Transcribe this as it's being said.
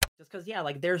Just because, yeah,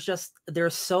 like there's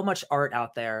so much art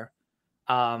out there.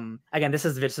 Again, this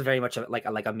is very much like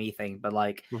a me thing, but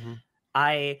like Mm-hmm.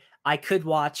 I could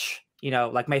watch,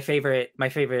 like my favorite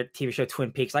TV show,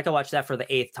 Twin Peaks. I could watch that for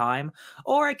the eighth time,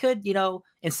 or I could,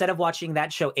 instead of watching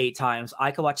that show eight times, I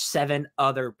could watch seven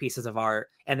other pieces of art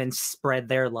and then spread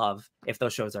their love if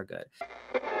those shows are good.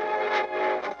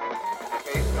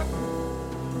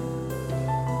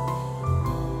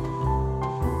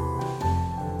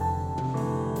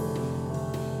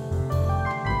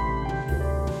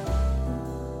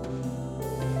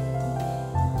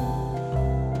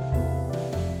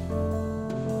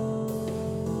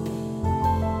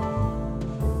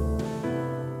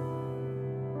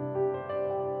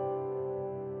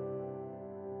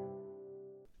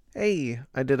 Hey,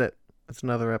 I did it. It's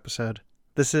another episode.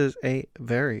 This is a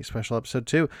very special episode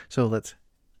too, so let's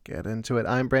get into it.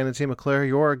 I'm Brandon T. McClure,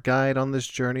 your guide on this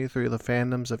journey through the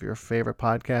fandoms of your favorite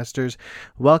podcasters.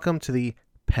 Welcome to the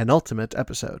penultimate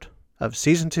episode of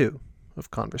Season 2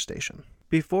 of Conversation.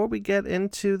 Before we get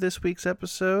into this week's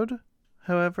episode,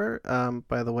 however,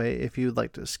 by the way, if you'd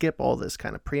like to skip all this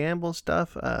kind of preamble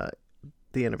stuff,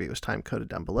 the interview is time-coded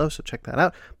down below, so check that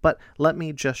out. But let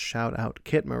me just shout out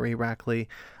Kit Marie Rackley.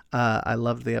 I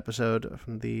loved the episode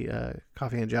from the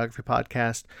Coffee and Geography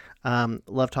podcast.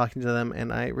 Love talking to them,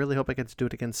 and I really hope I get to do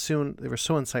it again soon. They were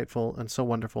so insightful and so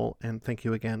wonderful, and thank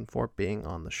you again for being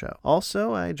on the show.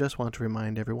 Also, I just want to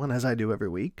remind everyone, as I do every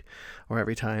week, or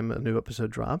every time a new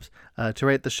episode drops, to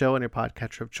rate the show on your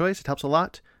podcatcher of choice. It helps a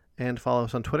lot. And follow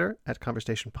us on Twitter at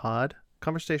ConversationPod.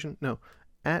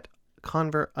 At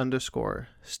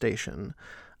Conver_station.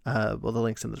 Well, the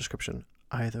link's in the description.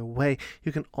 Either way,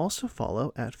 you can also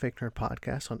follow at Fake Nerd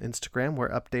Podcast on Instagram, where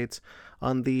updates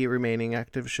on the remaining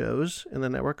active shows in the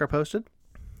network are posted.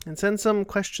 And send some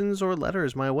questions or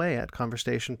letters my way at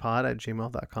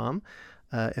conversationpod@gmail.com.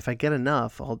 If I get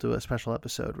enough, I'll do a special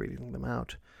episode reading them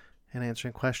out and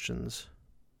answering questions.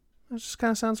 It just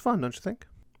kind of sounds fun, don't you think?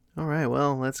 All right,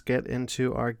 well, let's get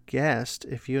into our guest.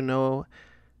 If you know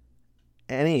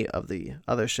any of the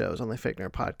other shows on the Fake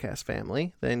Nerd Podcast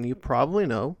family, then you probably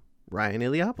know Ryan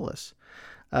Eleopoulos.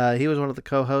 He was one of the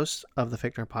co-hosts of the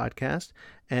Fake Nerd Podcast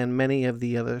and many of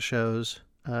the other shows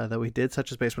that we did, such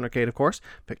as Basement Arcade, of course,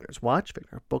 Fake Nerds Watch, Fake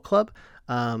Nerd Book Club.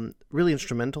 Really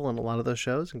instrumental in a lot of those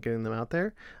shows and getting them out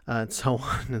there, and so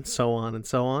on and so on and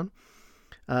so on.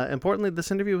 Importantly, this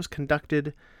interview was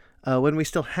conducted when we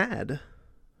still had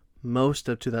most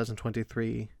of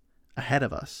 2023 ahead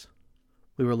of us.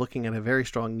 We were looking at a very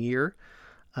strong year,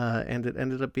 and it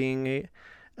ended up being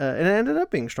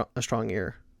a strong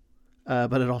year,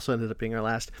 but it also ended up being our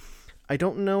last. I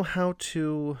don't know how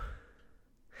to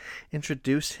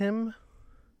introduce him,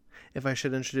 if I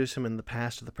should introduce him in the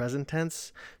past or the present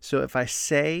tense. So if I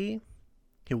say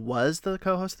he was the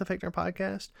co-host of the Fake Nerd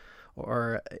Podcast,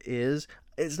 or is,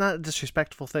 it's not a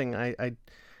disrespectful thing. I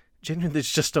genuinely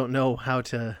just don't know how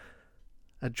to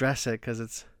address it, because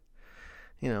it's,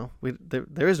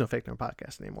 there is no Fake Nerd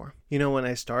Podcast anymore. When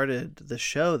I started the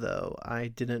show, though, I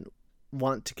didn't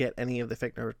want to get any of the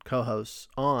Fake Nerd co-hosts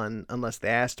on unless they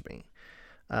asked me.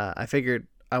 I figured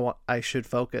I should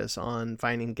focus on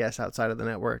finding guests outside of the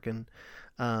network and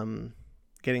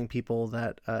getting people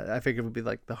that I figured would be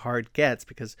like the hard gets,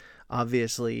 because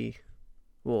obviously,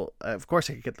 well, of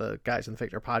course I could get the guys in the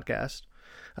Fake Nerd Podcast.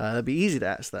 It'd be easy to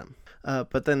ask them.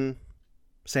 But then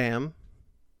Sam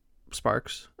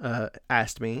Sparks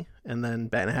asked me, and then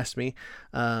Ben asked me,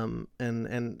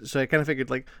 and so I kind of figured,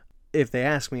 like, if they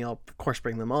ask me, I'll of course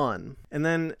bring them on. And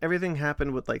then everything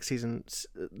happened with like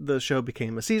the show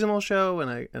became a seasonal show,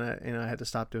 and I had to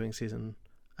stop doing season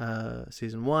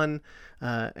 1,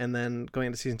 and then going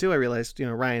into season 2, I realized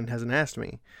Ryan hasn't asked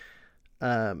me.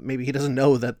 Maybe he doesn't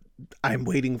know that I'm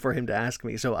waiting for him to ask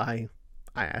me, so I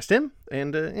asked him,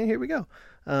 and here we go.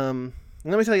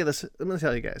 Let me tell you this. Let me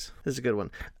tell you guys. This is a good one.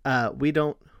 We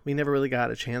never really got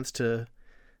a chance to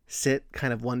sit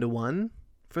kind of one-to-one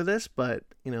for this, but,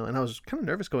 and I was kind of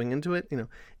nervous going into it.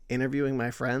 Interviewing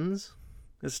my friends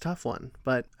is a tough one,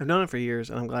 but I've known him for years,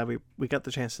 and I'm glad we got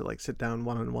the chance to like sit down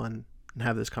one-on-one and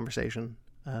have this conversation.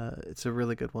 It's a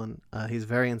really good one. He's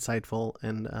very insightful,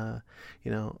 and,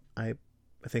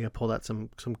 I think I pulled out some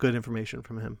good information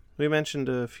from him. We mentioned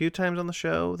a few times on the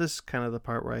show. This is kind of the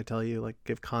part where I tell you, like,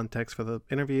 give context for the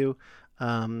interview.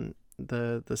 The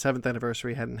 7th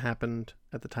anniversary hadn't happened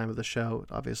at the time of the show.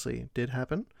 It obviously did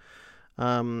happen.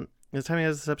 The time he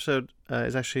has this episode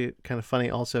is actually kind of funny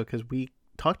also, because we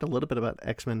talked a little bit about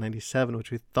X-Men 97,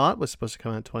 which we thought was supposed to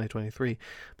come out in 2023,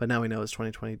 but now we know it's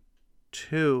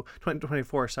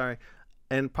 2024, sorry.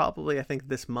 And probably, I think,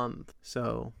 this month.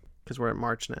 So, because we're in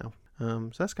March now.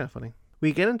 So that's kind of funny.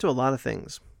 We get into a lot of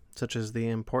things such as the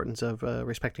importance of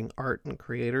respecting art and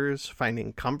creators,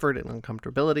 finding comfort in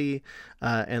uncomfortability,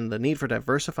 and the need for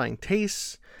diversifying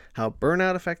tastes, how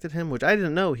burnout affected him, which I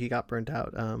didn't know he got burnt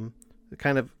out. I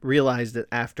kind of realized it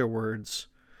afterwards,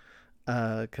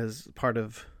 because part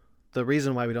of the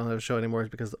reason why we don't have a show anymore is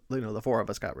because, the four of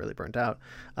us got really burnt out.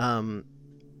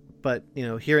 But,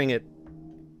 hearing it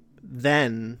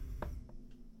then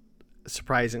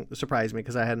surprised me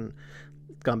because I hadn't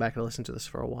gone back and listened to this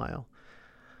for a while.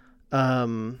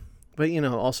 But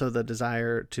also the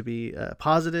desire to be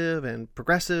positive and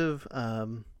progressive,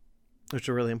 which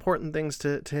are really important things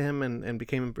to him, and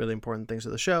became really important things to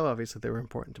the show. Obviously, they were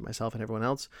important to myself and everyone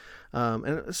else,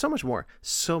 and so much more,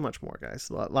 guys.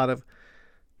 A lot of,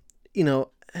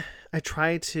 I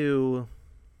try to,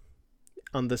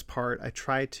 on this part,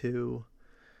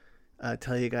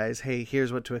 tell you guys, hey,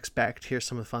 here's what to expect. Here's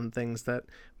some of the fun things that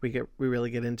we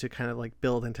really get into, kind of like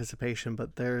build anticipation.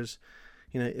 But there's,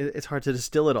 it's hard to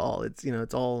distill it all. It's,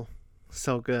 it's all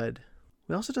so good.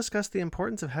 We also discussed the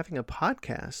importance of having a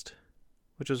podcast,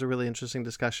 which was a really interesting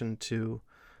discussion to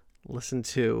listen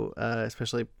to,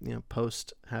 especially,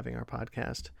 post having our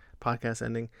podcast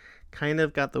ending. Kind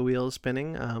of got the wheels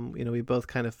spinning. We both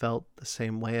kind of felt the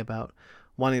same way about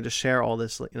wanting to share all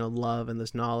this, love and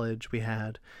this knowledge we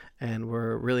had, and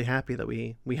we're really happy that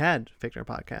we had Fichtner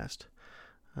Podcast.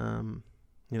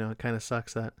 It kind of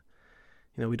sucks that,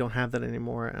 we don't have that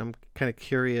anymore. I'm kind of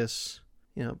curious,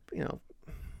 I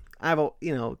have a,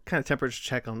 kind of temperature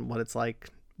check on what it's like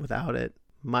without it,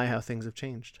 how things have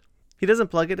changed. He doesn't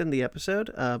plug it in the episode,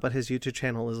 but his YouTube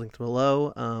channel is linked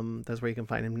below. That's where you can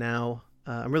find him now.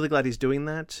 I'm really glad he's doing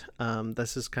that.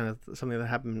 This is kind of something that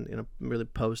happened, really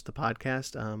post the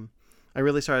podcast. I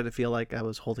really started to feel like I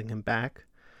was holding him back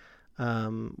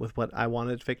with what I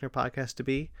wanted Fichtner Podcast to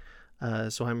be.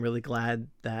 So I'm really glad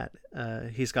that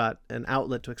he's got an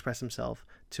outlet to express himself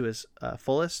to his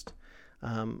fullest.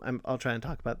 I'll try and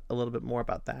talk about a little bit more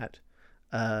about that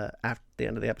after the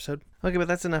end of the episode. Okay, but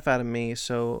that's enough out of me.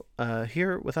 So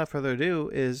here, without further ado,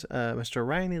 is Mr.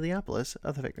 Ryan Eleopoulos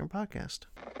of the Fichtner Podcast.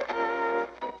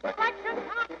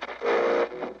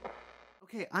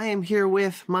 Okay, I am here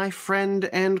with my friend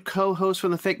and co-host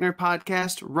from the Fichtner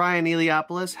Podcast, Ryan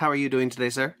Eleopoulos. How are you doing today,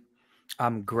 sir?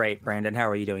 I'm great, Brandon. How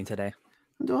are you doing today?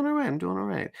 I'm doing all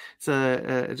right.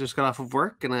 So I just got off of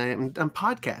work, and I'm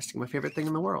podcasting, my favorite thing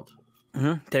in the world.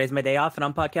 Mm-hmm. Today's my day off, and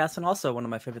I'm podcasting, also one of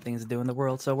my favorite things to do in the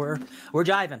world. So we're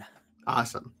jiving.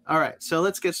 Awesome. All right, so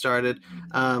let's get started.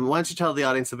 Why don't you tell the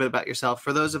audience a bit about yourself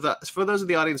for those of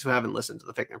the audience who haven't listened to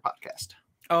the Fichtner Podcast?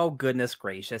 Oh, goodness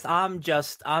gracious. I'm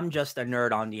just a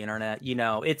nerd on the internet.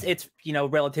 It's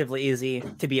relatively easy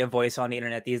to be a voice on the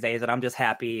internet these days, and I'm just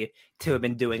happy to have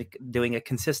been doing it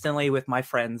consistently with my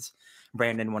friends,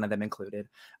 Brandon, one of them included.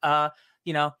 I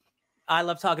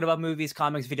love talking about movies,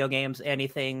 comics, video games,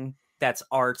 anything that's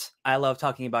art. I love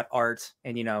talking about art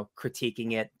and,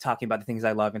 critiquing it, talking about the things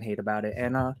I love and hate about it.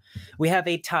 And we have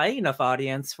a tiny enough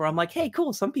audience where I'm like, hey,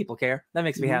 cool, some people care. That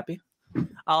makes me happy.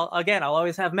 I'll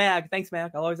always have Mag. Thanks,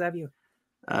 Mag. I'll always have you.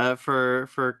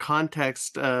 For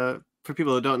context, for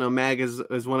people who don't know, Mag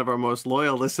is one of our most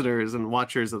loyal listeners and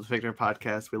watchers of the Fichtner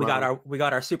Podcast. We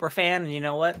got our super fan, and you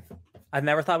know what? I've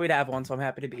never thought we'd have one, so I'm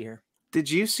happy to be here. Did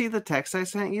you see the text I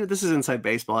sent you? This is inside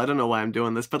baseball. I don't know why I'm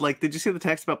doing this, but did you see the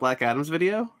text about Black Adam's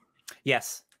video?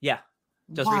 Yes. Yeah.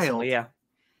 Just Wild. Recently. Yeah.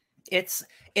 It's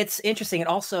interesting, and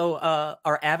also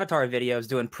our Avatar video is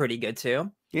doing pretty good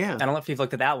too. Yeah. I don't know if you've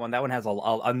looked at that one. That one has a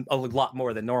lot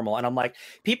more than normal. And I'm like,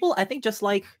 people, I think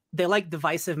they like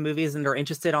divisive movies and they're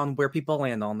interested on where people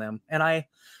land on them. And I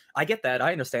get that.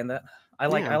 I understand that. I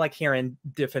like hearing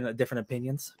different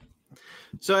opinions.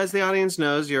 So as the audience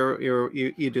knows, you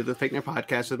do the Fichtner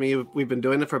Podcast with me. We've been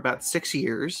doing it for about 6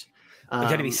 years. It's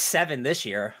going to be 7 this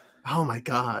year. Oh my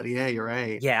God. Yeah, you're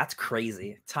right. Yeah, that's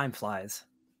crazy. Time flies.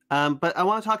 But I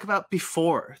want to talk about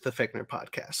before the Fichtner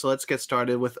Podcast. So let's get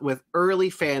started with early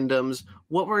fandoms.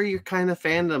 What were your kind of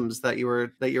fandoms that you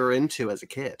were into as a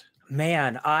kid?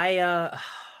 Man,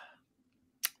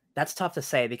 that's tough to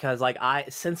say because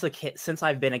since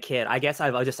I've been a kid, I guess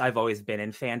I've always been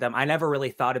in fandom. I never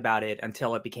really thought about it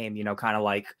until it became, kind of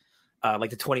like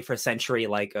the 21st century,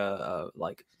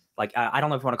 I don't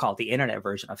know if you want to call it the internet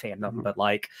version of fandom, but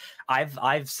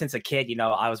I've since a kid,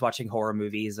 I was watching horror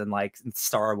movies and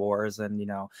Star Wars and,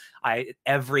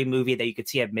 every movie that you could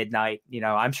see at midnight,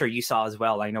 I'm sure you saw as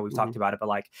well. I know we've talked about it, but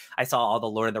I saw all the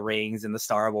Lord of the Rings and the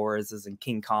Star Wars and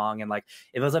King Kong. And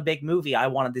it was a big movie. I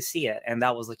wanted to see it. And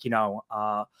that was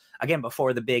again,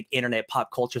 before the big internet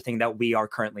pop culture thing that we are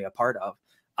currently a part of.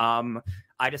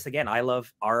 I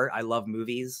love art. I love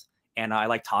movies. and I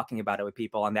like talking about it with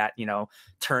people, and that, you know,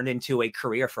 turned into a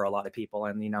career for a lot of people.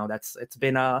 And, you know,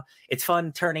 it's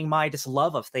fun turning my just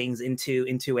love of things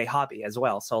into a hobby as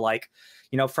well. So like,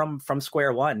 you know, from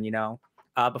square one, you know,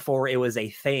 before it was a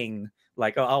thing,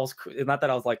 like, I was, not that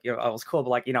I was like, you know, I was cool, but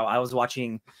like, you know, I was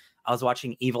watching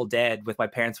Evil Dead with my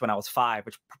parents when I was 5,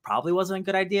 which probably wasn't a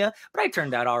good idea, but I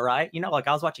turned out all right. You know, like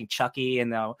I was watching Chucky,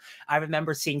 and I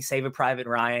remember seeing Saving Private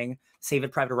Ryan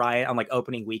on like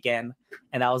opening weekend.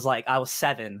 And I was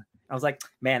 7. I was like,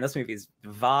 man, this movie is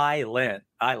violent.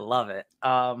 I love it.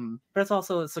 But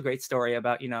it's a great story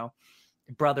about, you know,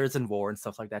 brothers in war and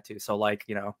stuff like that too. So like,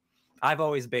 you know, I've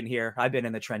always been here. I've been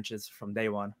in the trenches from day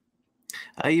one.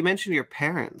 You mentioned your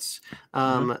parents.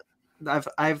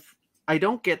 I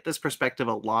don't get this perspective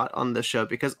a lot on the show,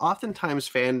 because oftentimes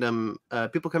fandom,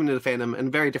 people come into the fandom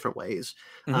in very different ways.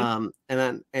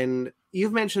 And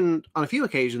you've mentioned on a few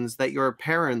occasions that your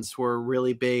parents were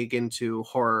really big into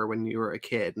horror when you were a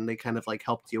kid, and they kind of like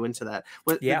helped you into that.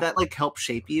 Did that like help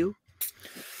shape you?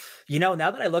 You know,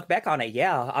 now that I look back on it,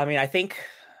 yeah. I mean, I think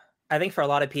for a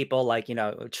lot of people, like, you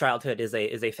know, childhood is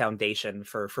a foundation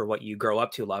for what you grow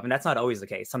up to love. And that's not always the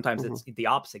case. Sometimes it's the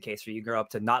opposite case, where you grow up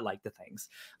to not like the things.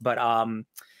 But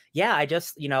yeah, I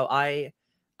just, you know,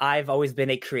 I've always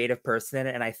been a creative person.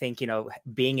 And I think, you know,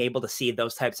 being able to see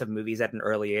those types of movies at an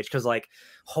early age, because like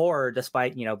horror,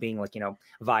 despite, you know, being like, you know,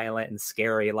 violent and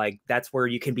scary, like that's where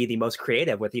you can be the most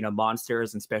creative with, you know,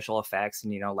 monsters and special effects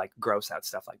and, you know, like gross out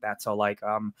stuff like that. So like,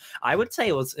 I would say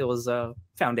it was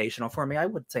foundational for me. I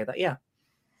would say that, yeah.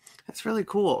 That's really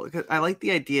cool. I like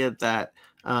the idea that,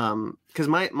 because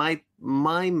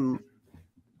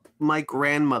my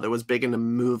grandmother was big into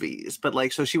movies, but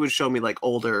like, so she would show me like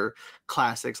older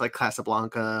classics like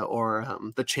Casablanca, or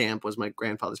The Champ was my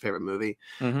grandfather's favorite movie.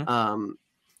 And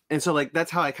so like, that's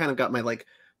how I kind of got my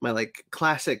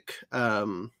classic,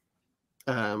 what's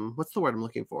the word I'm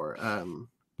looking for?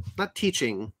 Not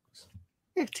teaching.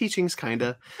 Yeah, teaching's kind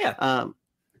of. Yeah.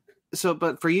 So,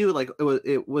 but for you, like,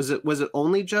 was it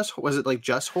like just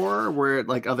horror, or were it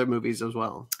like other movies as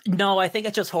well? No, I think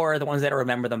it's just horror, the ones that I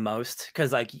remember the most,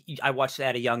 because like I watched it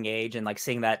at a young age, and like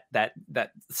seeing that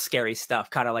scary stuff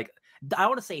kind of like, I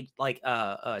want to say like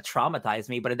traumatized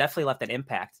me, but it definitely left an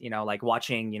impact. You know, like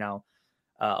watching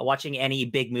any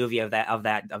big movie of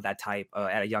that type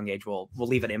at a young age will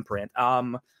leave an imprint.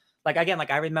 Like again,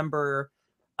 like I remember.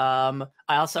 I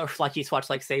also like used to watch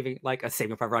like Saving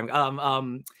Private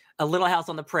Ryan, A Little House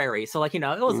on the Prairie. So like, you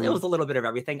know, it was a little bit of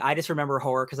everything. I just remember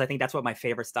horror because I think that's what my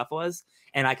favorite stuff was,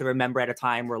 and I can remember at a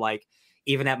time where like,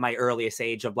 even at my earliest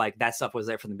age of like, that stuff was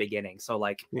there from the beginning. So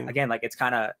like, again, like it's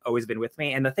kind of always been with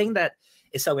me. And the thing that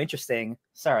is so interesting,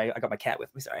 sorry, I got my cat with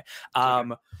me, sorry.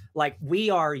 Like we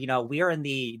are in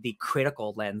the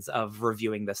critical lens of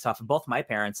reviewing this stuff. And both my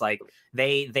parents, like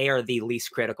they are the least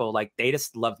critical, like they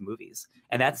just love movies.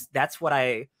 And that's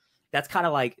kind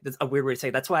of like, it's a weird way to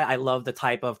say, that's why I love the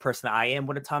type of person I am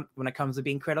when it comes to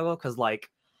being critical. Cause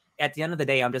like at the end of the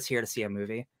day, I'm just here to see a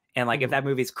movie. And like, if that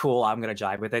movie's cool, I'm going to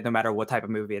jive with it, no matter what type of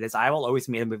movie it is. I will always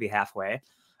meet a movie halfway.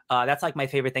 That's like my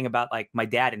favorite thing about like my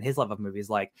dad and his love of movies.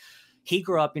 Like he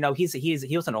grew up, you know, he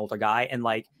was an older guy, and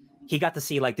like he got to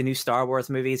see like the new Star Wars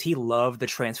movies. He loved the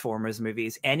Transformers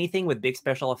movies, anything with big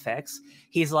special effects.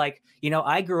 He's like, you know,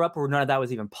 I grew up where none of that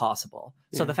was even possible.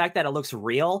 So the fact that it looks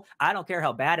real, I don't care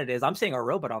how bad it is. I'm seeing a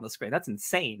robot on the screen. That's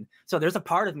insane. So there's a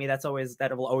part of me that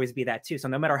it will always be that too. So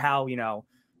no matter how, you know,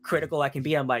 critical I can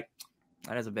be, I'm like,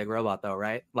 that is a big robot though,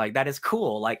 right? Like that is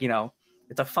cool. Like, you know,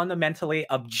 it's a fundamentally,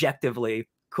 objectively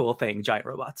cool thing, giant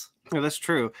robots. Yeah, that's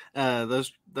true. I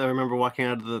remember walking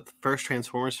out of the first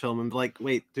Transformers film and be like,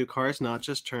 wait, do cars not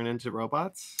just turn into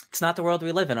robots? It's not the world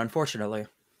we live in, unfortunately.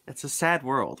 It's a sad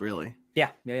world, really.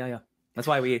 Yeah. That's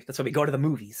why we go to the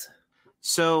movies.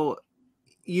 So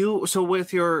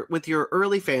with your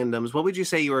early fandoms, what would you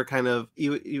say you were kind of,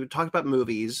 you talked about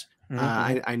movies.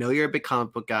 I know you're a big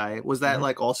comic book guy. Was that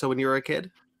like also when you were a kid?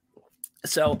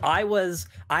 So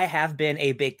I have been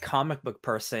a big comic book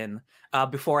person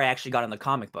before I actually got into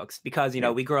comic books, because, you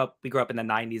know, we grew up in the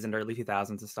 90s and early 2000s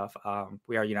and stuff.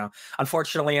 We are, you know,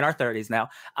 unfortunately in our 30s now.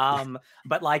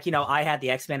 But like, you know, I had the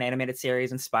X-Men animated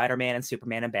series and Spider-Man and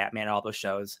Superman and Batman and all those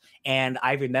shows. And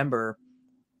I remember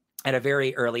at a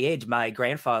very early age, my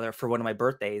grandfather, for one of my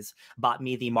birthdays, bought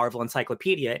me the Marvel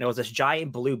Encyclopedia, and it was this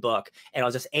giant blue book, and it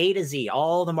was just A to Z,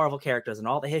 all the Marvel characters and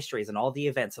all the histories and all the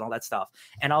events and all that stuff.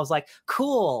 And I was like,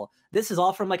 cool, this is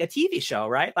all from like a TV show,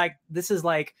 right? Like this is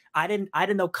like, I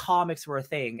didn't know comics were a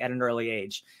thing at an early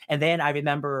age. And then I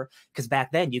remember, because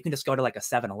back then you can just go to like a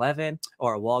 7-Eleven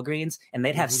or a Walgreens, and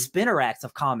they'd have spinner racks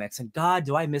of comics, and God,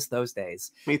 do I miss those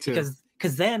days. Me too.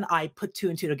 Because then I put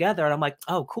 2 and 2 together, and I'm like,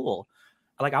 oh, cool.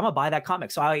 like I'm gonna buy that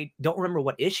comic. So I don't remember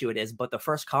what issue it is, but the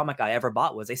first comic I ever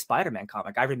bought was a Spider-Man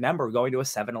comic. I remember going to a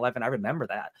 7-Eleven. I remember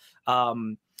that.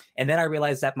 And then I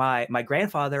realized that my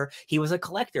grandfather, he was a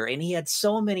collector, and he had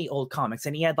so many old comics,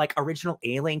 and he had like original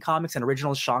Alien comics and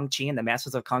original Shang-Chi and the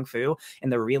Masters of Kung Fu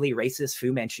and the really racist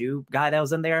Fu Manchu guy that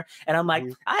was in there. And I'm like,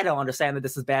 I don't understand that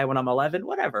this is bad when I'm 11,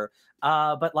 whatever.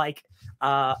 But like,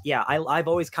 yeah, I've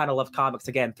always kind of loved comics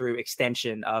again through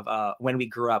extension of when we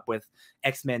grew up with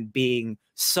X-Men being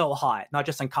so hot, not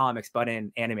just in comics, but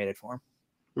in animated form.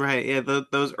 Right. Yeah.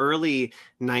 Those early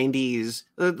 90s,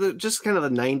 just kind of the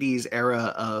 90s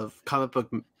era of comic book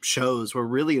shows were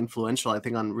really influential, I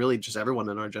think, on really just everyone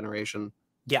in our generation.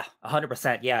 Yeah,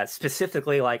 100%. Yeah,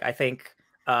 specifically, like I think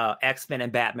X-Men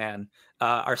and Batman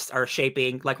are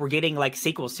shaping. Like we're getting like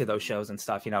sequels to those shows and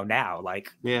stuff. You know, now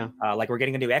Yeah. like we're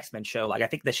getting a new X-Men show. Like I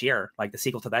think this year, like the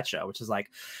sequel to that show, which is like,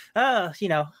 you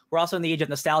know, we're also in the age of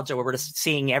nostalgia where we're just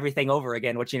seeing everything over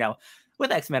again. Which, you know,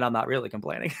 with X-Men, I'm not really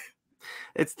complaining.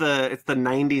 It's the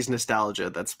 90s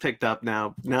nostalgia that's picked up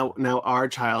now. Now our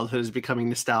childhood is becoming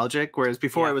nostalgic, whereas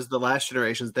before it was the last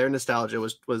generations. Their nostalgia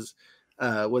was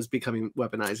becoming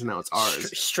weaponized, and now it's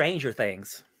ours. Stranger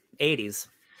Things, 80s.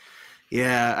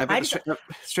 Yeah, I bet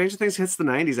Stranger Things hits the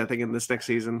 90s, I think, in this next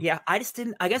season. Yeah, I just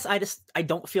didn't. I guess I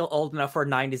don't feel old enough for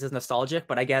 90s is nostalgic,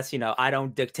 but I guess, you know, I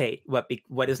don't dictate what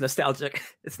is nostalgic.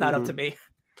 It's not up to me.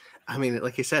 I mean,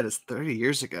 like you said, it's 30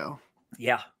 years ago.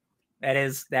 Yeah, that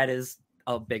is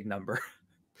a big number.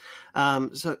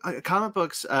 So comic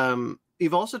books,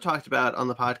 you've also talked about on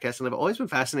the podcast, and I've always been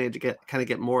fascinated to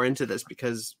get more into this,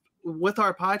 because with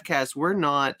our podcast, we're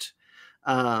not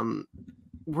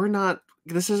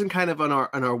this isn't kind of on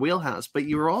our wheelhouse, but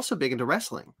you were also big into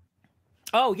wrestling.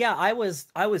 Oh yeah, I was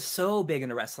so big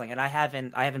into wrestling, and I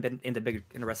haven't been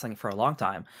into wrestling for a long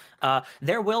time.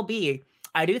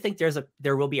 I do think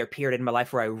there will be a period in my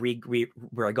life where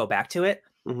where I go back to it,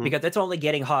 because it's only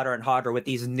getting hotter and hotter with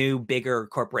these new bigger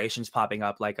corporations popping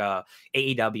up, like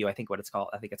AEW, I think it's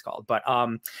called. But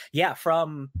yeah,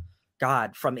 from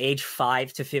age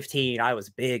 5 to 15, I was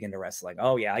big into wrestling.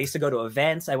 Oh yeah, I used to go to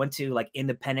events. I went to like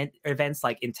independent events,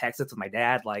 like in Texas with my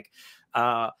dad. Like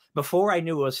before I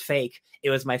knew it was fake, it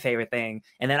was my favorite thing,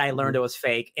 and then I learned it was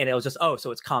fake, and it was just, oh,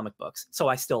 so it's comic books, so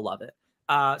I still love it.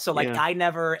 So like I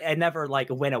never like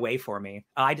went away for me.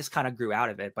 I just kind of grew out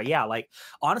of it. But yeah, like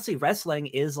honestly, wrestling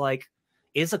is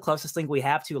the closest thing we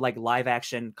have to like live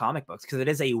action comic books, because it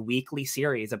is a weekly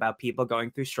series about people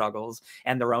going through struggles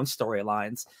and their own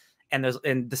storylines.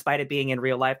 And despite it being in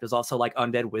real life, there's also like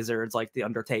undead wizards like the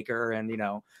Undertaker, and, you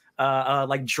know,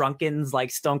 like drunkens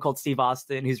like Stone Cold Steve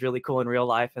Austin, who's really cool in real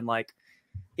life. And like,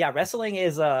 yeah, wrestling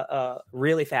is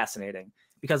really fascinating,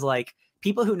 because like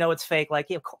people who know it's fake, like,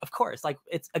 yeah, of course, like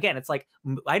it's like,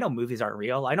 I know movies aren't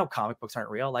real, I know comic books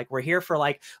aren't real. Like we're here for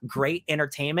like great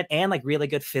entertainment and like really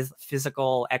good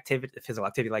physical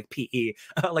activity like PE,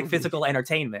 like physical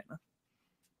entertainment.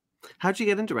 How'd you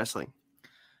get into wrestling?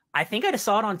 I think I just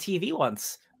saw it on TV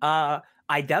once. I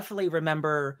definitely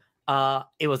remember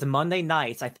it was Monday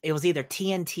nights. It was either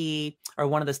TNT or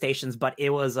one of the stations, but it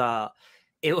was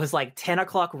like 10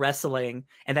 o'clock wrestling,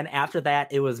 and then after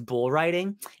that it was bull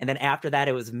riding, and then after that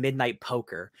it was midnight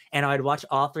poker, and I'd watch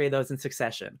all three of those in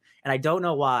succession. And I don't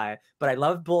know why, but I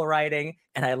love bull riding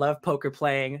and I love poker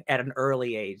playing at an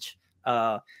early age.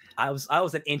 I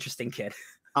was an interesting kid.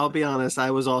 I'll be honest,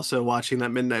 I was also watching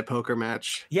that midnight poker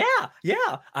match. Yeah.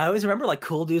 I always remember like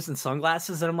cool dudes in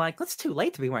sunglasses, and I'm like, it's too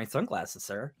late to be wearing sunglasses,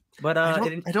 sir. But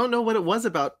I don't know what it was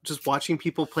about just watching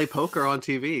people play poker on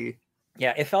TV.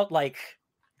 Yeah, it felt like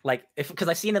because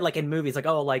I've seen it like in movies, like,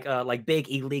 oh, like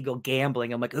big illegal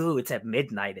gambling. I'm like, ooh, it's at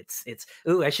midnight. It's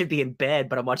ooh, I should be in bed,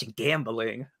 but I'm watching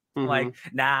gambling. Like,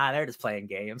 nah, they're just playing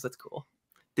games. That's cool.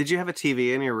 Did you have a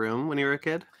TV in your room when you were a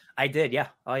kid? I did, yeah.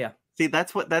 Oh yeah. See,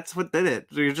 that's what did it.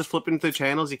 You're just flipping through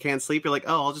channels, you can't sleep. You're like,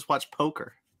 oh, I'll just watch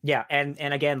poker. Yeah, and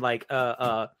again, like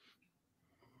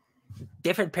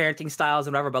different parenting styles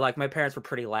and whatever, but like my parents were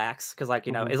pretty lax, because like,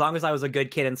 you know, as long as I was a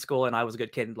good kid in school and I was a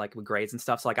good kid like with grades and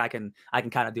stuff, so like I can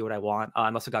kind of do what I want,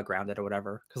 unless I got grounded or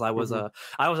whatever, because I was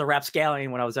a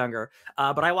rapscallion when I was younger.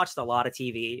 But I watched a lot of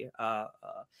TV.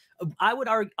 I would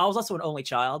argue I was also an only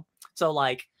child, so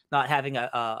like not having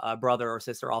a brother or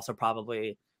sister also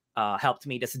probably helped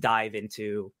me just dive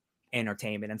into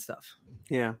entertainment and stuff.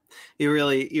 Yeah, you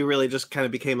really just kind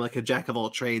of became like a jack of all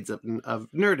trades of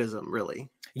nerdism, really.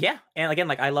 Yeah, and again,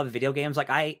 like I love video games. Like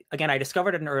I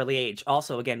discovered at an early age,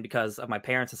 also again because of my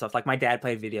parents and stuff. Like my dad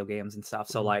played video games and stuff,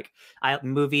 so like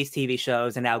movies, TV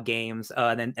shows, and now games,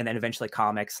 and then eventually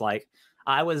comics. Like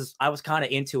I was kind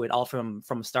of into it all from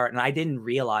the start, and I didn't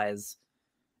realize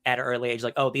at an early age,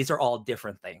 like, oh, these are all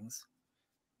different things.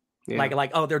 Yeah.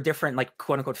 Oh, they're different, like,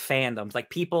 quote unquote fandoms. Like,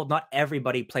 people, not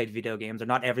everybody played video games, or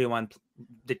not everyone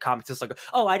did comics. It's like,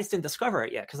 oh, I just didn't discover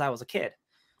it yet because I was a kid.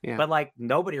 Yeah. But like,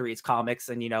 nobody reads comics,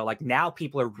 and like, now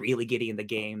people are really getting into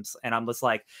games, and I'm just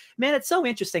like, man, it's so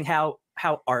interesting how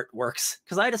art works.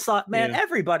 Because I just thought, man, Yeah.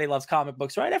 everybody loves comic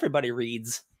books, right? Everybody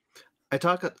reads. I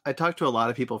talk to a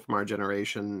lot of people from our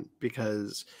generation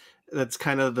because that's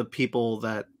kind of the people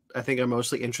that I think are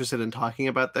mostly interested in talking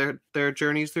about their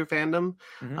journeys through fandom,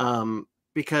 Mhm. um,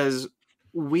 because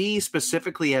we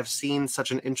specifically have seen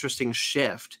such an interesting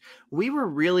shift. We were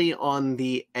really on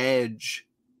the edge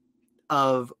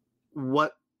of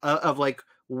what of like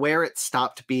where it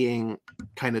stopped being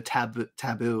kind of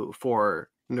taboo for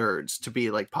nerds to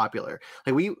be like popular.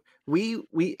 Like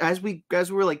we as we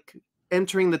were like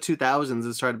entering the 2000s,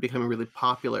 it started becoming really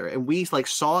popular, and we like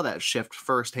saw that shift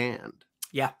firsthand.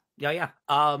 Yeah, yeah, yeah.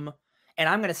 And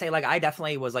I'm gonna say, like, I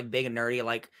definitely was like big and nerdy.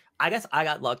 Like, I guess I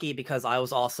got lucky because I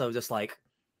was also just like,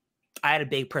 I had a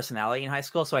big personality in high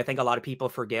school, so I think a lot of people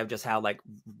forgive just how like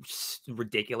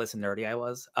ridiculous and nerdy I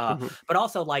was. Mhm. But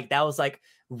also, like, that was like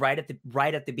right at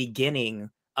the beginning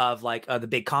of like the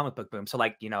big comic book boom. So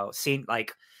like, seeing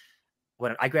like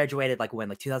when I graduated, like, when,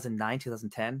 like, 2009,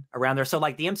 2010, around there. So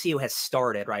like, the MCU has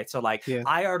started, right? So like, Yeah.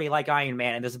 I already like Iron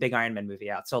Man, and there's a big Iron Man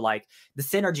movie out. So like, the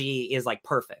synergy is like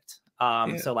perfect.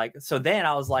 Yeah. So then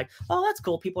I was like, oh, that's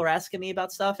cool. People are asking me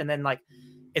about stuff, and then like,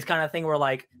 it's kind of a thing where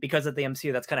like, because of the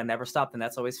MCU, that's kind of never stopped, and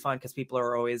that's always fun because people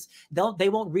are always, they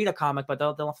won't read a comic, but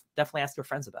they'll definitely ask their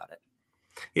friends about it.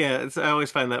 Yeah, I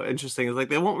always find that interesting. It's like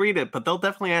they won't read it, but they'll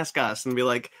definitely ask us and be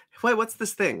like, "Wait, what's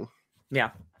this thing?"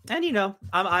 Yeah. And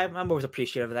I'm always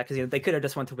appreciative of that, because they could have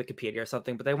just went to Wikipedia or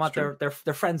something, but they want Sure. their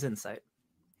friends' insight.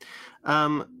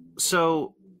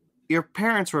 So your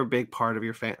parents were a big part of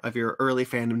your early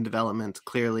fandom development.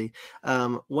 Clearly,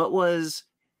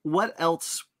 what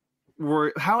else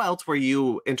how else were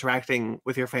you interacting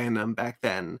with your fandom back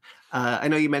then? I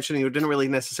know you mentioned you didn't really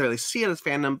necessarily see it as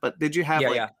fandom, but did you have Yeah,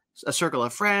 like yeah. a circle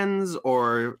of friends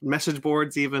or message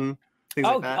boards, even things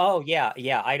like Oh, that? oh yeah,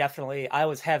 yeah. I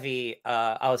was heavy.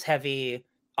 I was heavy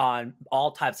on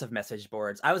all types of message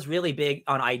boards. I was really big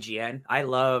on IGN.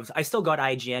 I still got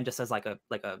IGN just as like a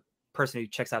person who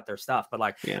checks out their stuff. But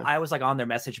like, Yeah. I was like on their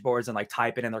message boards and like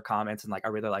typing in their comments, and like, I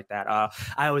really like that.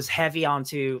 I was heavy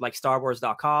onto like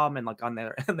StarWars.com, and like on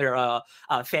their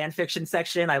fan fiction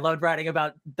section. I loved writing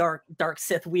about dark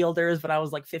Sith wielders when I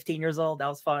was like 15 years old. That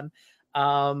was fun.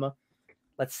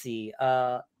 Let's see.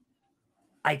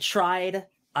 I tried.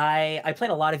 I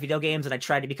played a lot of video games, and I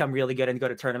tried to become really good and go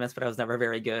to tournaments, but I was never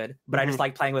very good. But I just Hmm.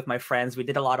 like playing with my friends. We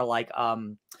did a lot of like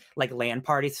LAN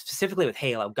parties, specifically with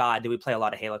Halo. God, did we play a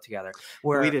lot of Halo together? We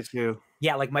Where did too.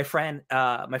 Yeah, like my friend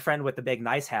with the big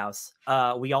nice house,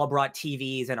 we all brought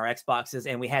TVs and our Xboxes,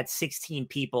 and we had 16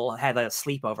 people had a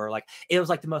sleepover. Like, it was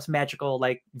like the most magical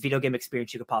like video game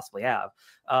experience you could possibly have.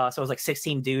 So it was like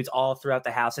 16 dudes all throughout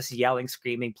the house, just yelling,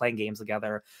 screaming, playing games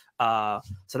together.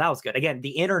 So that was good. Again, the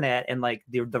internet and like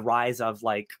the rise of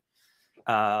like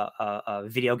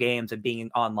video games and being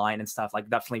online and stuff, like,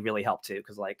 definitely really helped too.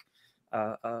 Because like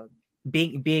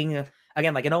being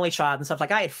again, like, an only child and stuff,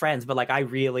 like, I had friends, but like, I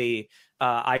really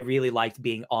liked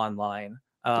being online.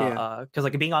 Yeah. Because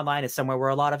like, being online is somewhere where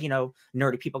a lot of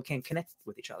nerdy people can connect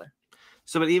with each other.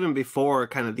 So, but even before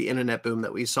kind of the internet boom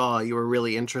that we saw, you were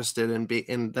really interested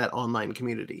in that online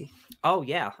community. Oh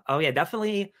yeah,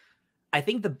 definitely. I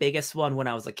think the biggest one when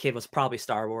I was a kid was probably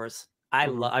Star Wars.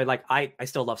 Hmm. I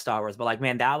still love Star Wars, but like,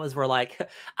 man, that was where like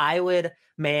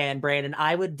Brandon,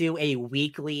 I would do a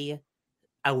weekly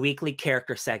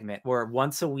character segment where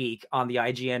once a week on the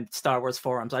IGN Star Wars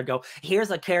forums, I'd go,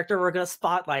 here's a character we're going to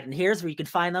spotlight, and here's where you can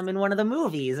find them in one of the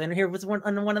movies, and here was one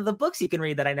of the books you can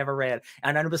read that I never read.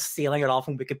 And I was stealing it all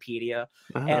from Wikipedia.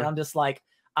 And Uh-huh.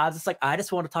 I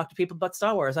just want to talk to people about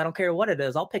Star Wars. I don't care what it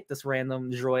is. I'll pick this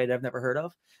random droid I've never heard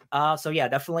of. So yeah,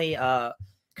 definitely.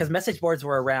 Because message boards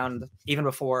were around even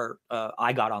before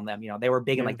I got on them. They were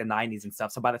big in Yeah. like the 90s and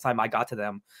stuff. So by the time I got to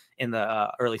them in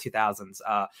the early 2000s,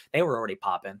 they were already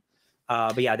popping.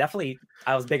 But yeah, definitely,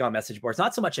 I was big on message boards.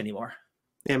 Not so much anymore.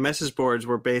 Yeah, message boards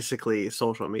were basically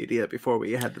social media before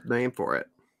we had the name for it.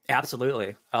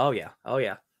 Absolutely. Oh yeah. Oh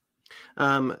yeah.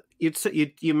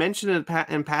 You mentioned it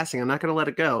in passing. I'm not going to let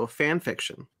it go. Fan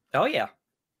fiction, Oh yeah.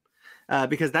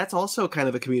 because that's also kind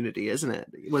of a community, isn't it?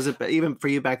 Was it even for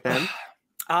you back then?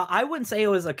 I wouldn't say it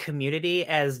was a community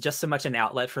as just so much an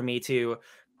outlet for me to,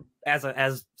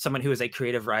 as someone who is a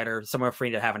creative writer, somewhere for me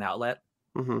to have an outlet.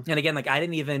 Hmm. And again, like, I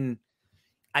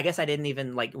guess I didn't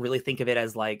even like really think of it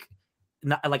as like,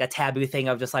 not like a taboo thing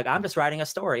of just like, I'm just writing a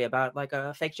story about like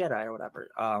a fake Jedi or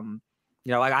whatever.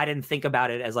 You know, like I didn't think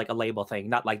about it as like a label thing,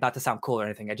 not to sound cool or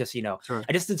anything. I just, Sure.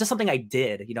 it's just something I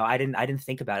did. I didn't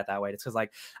think about it that way. It's because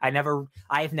like I've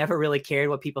never really cared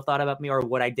what people thought about me or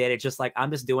what I did. It's just like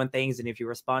I'm just doing things, and if you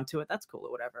respond to it, that's cool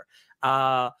or whatever.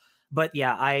 But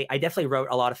yeah, I definitely wrote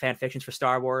a lot of fan fictions for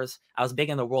Star Wars. I was big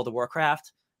in the World of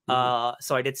Warcraft,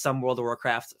 so I did some World of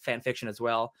Warcraft fan fiction as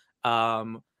well.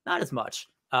 Not as much,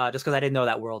 just because I didn't know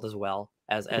that world as well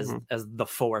as the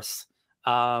Force.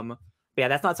 But yeah,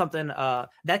 that's not something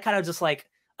that kind of just like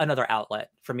another outlet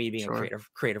for me being Sure. a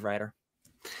creative writer.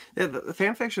 Yeah, the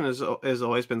fan fiction has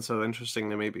always been so interesting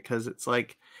to me because it's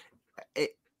like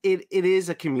it is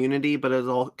a community,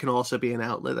 but can also be an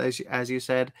outlet, as you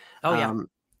said. Oh yeah,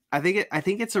 I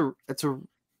think it's a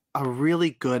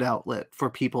really good outlet for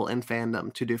people in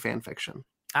fandom to do fan fiction.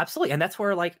 absolutely. And that's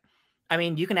where like, I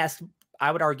mean, you can ask,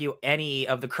 I would argue, any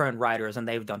of the current writers, and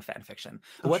they've done fan fiction.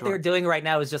 Oh, What sure. they're doing right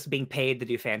now is just being paid to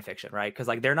do fan fiction, right? Because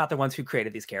like they're not the ones who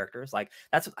created these characters. Like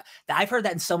I've heard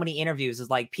that in so many interviews. Is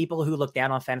like people who look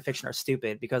down on fan fiction are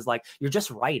stupid because like you're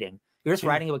just writing. You're just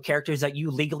writing about characters that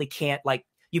you legally can't like.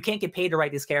 You can't get paid to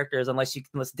write these characters unless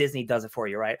Disney does it for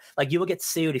you, right? Like you will get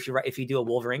sued if you do a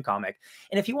Wolverine comic.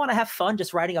 And if you want to have fun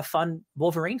just writing a fun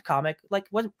Wolverine comic, like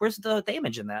where's the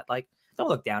damage in that? Like don't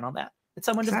look down on that. It's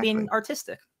someone just being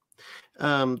artistic.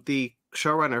 The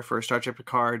showrunner for Star Trek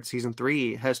Picard season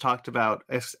 3 has talked about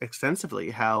extensively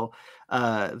how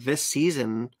this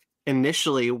season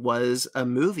initially was a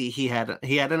movie. He had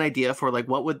an idea for like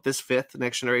what would this 5th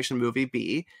Next Generation movie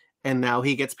be, and now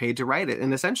he gets paid to write it.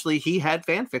 And essentially, he had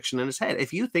fan fiction in his head.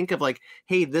 If you think of like,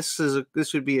 hey, this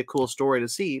would be a cool story to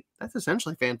see, that's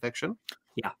essentially fan fiction.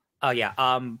 Yeah. Oh yeah.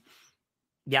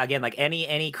 Yeah. Again, like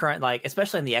any current, like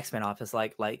especially in the X-Men office,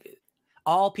 like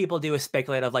all people do is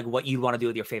speculate of like what you want to do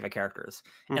with your favorite characters.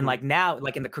 And like now,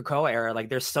 like in the Krakoa era, like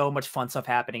there's so much fun stuff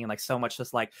happening, and like so much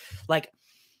just like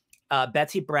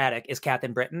Betsy Braddock is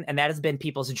Captain Britain, and that has been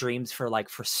people's dreams for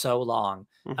so long.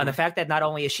 And the fact that not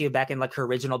only is she back in like her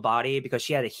original body, because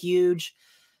she had a huge,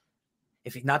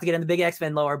 if not to get into the big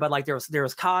X-Men lore, but like there was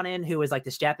Kanan, who was like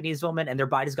this Japanese woman, and their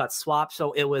bodies got swapped.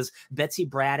 So it was Betsy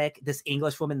Braddock, this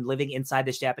English woman living inside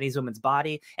this Japanese woman's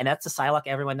body. And that's the Psylocke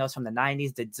everyone knows from the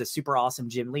 90s, the super awesome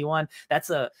Jim Lee one.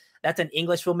 That's an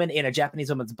English woman in a Japanese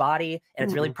woman's body, and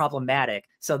it's really problematic.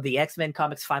 So the X-Men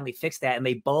comics finally fixed that, and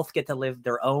they both get to live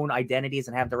their own identities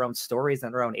and have their own stories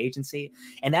and their own agency.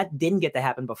 And that didn't get to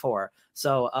happen before.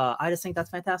 So I just think that's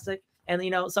fantastic.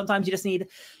 And sometimes you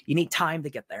need time to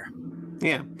get there.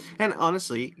 Yeah, and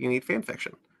honestly, you need fan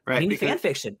fiction, right? You need fan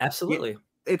fiction, absolutely.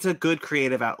 It's a good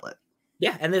creative outlet.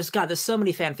 Yeah, and there's so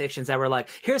many fan fictions that were like,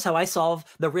 here's how I solve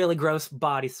the really gross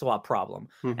body swap problem,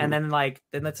 and then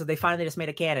they finally just made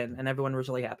a canon, and everyone was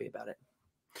really happy about it.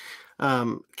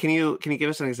 Can you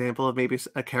give us an example of maybe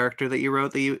a character that you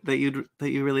wrote that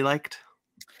you really liked?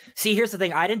 See, here's the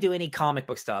thing: I didn't do any comic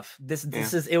book stuff.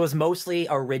 It was mostly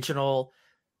original.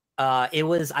 I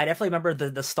definitely remember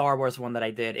the Star Wars one that I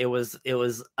did. It was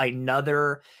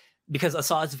another, because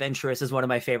Asajj Ventress is one of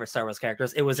my favorite Star Wars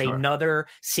characters. It was another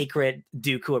secret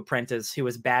Dooku apprentice who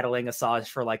was battling Asajj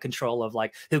for like control of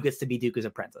like who gets to be Dooku's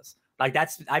apprentice. Like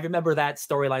I remember that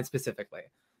storyline specifically.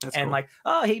 That's cool. Like,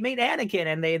 oh, he made Anakin,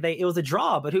 and it was a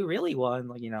draw, but who really won?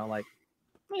 Like,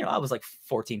 I was like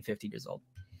 14, 15 years old.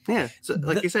 Yeah, so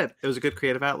like you said, it was a good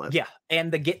creative outlet. Yeah,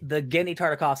 and the Genndy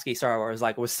Tartakovsky Star Wars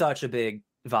was such a big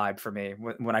vibe for me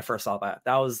when I first saw that.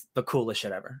 That was the coolest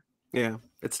shit ever. Yeah,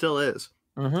 it still is.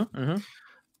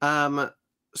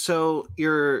 So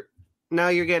you're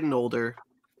getting older.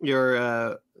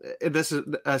 You're this is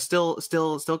still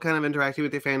kind of interacting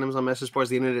with your fandoms on message boards.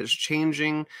 The internet is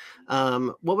changing.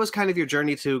 What was kind of your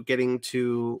journey to getting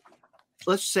to,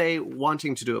 let's say,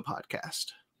 wanting to do a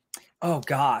podcast? Oh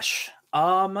gosh.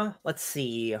 Let's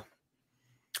see.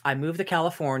 I moved to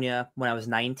California when I was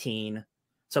 19.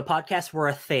 So podcasts were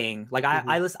a thing. Like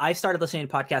I started listening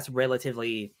to podcasts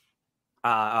relatively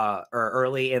or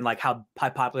early in like how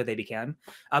popular they became.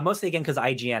 Mostly again because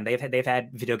IGN, they've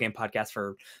had video game podcasts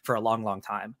for a long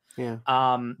time. Yeah.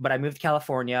 But I moved to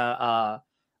California.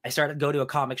 I started to go to a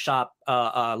comic shop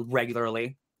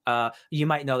regularly. You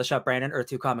might know the shop, Brandon, Earth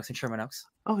 2 Comics in Sherman Oaks.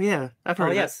 Oh yeah, I've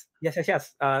heard of yes.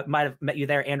 Might have met you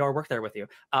there and or worked there with you.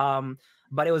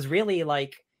 But it was really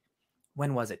like,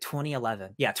 when was it?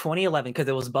 2011. Yeah, 2011, because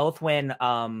it was both when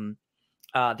the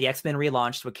X-Men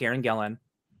relaunched with Kieran Gillen,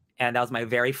 and that was my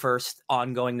very first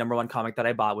ongoing #1 comic that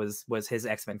I bought was his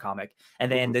X-Men comic.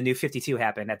 And then the New 52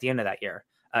 happened at the end of that year.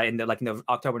 in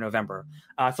October, November.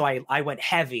 So I went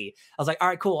heavy. I was like, all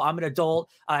right, cool. I'm an adult.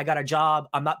 I got a job.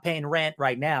 I'm not paying rent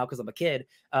right now because I'm a kid.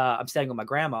 I'm staying with my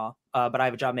grandma, but I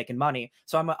have a job making money.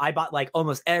 So I bought like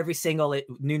almost every single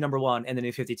new number one in the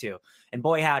New 52. And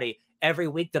boy, howdy, every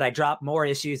week that I drop more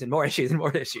issues and more issues and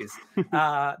more issues.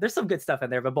 There's some good stuff in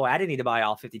there, but boy, I didn't need to buy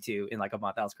all 52 in like a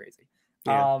month. That was crazy.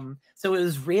 Yeah. So it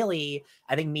was really,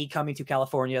 I think, me coming to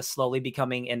California, slowly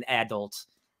becoming an adult,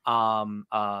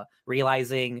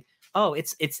 realizing, oh,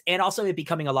 it's and also it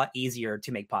becoming a lot easier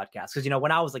to make podcasts. Because,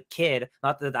 when I was a kid,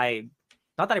 not that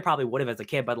I probably would have as a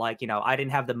kid, but like, I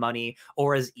didn't have the money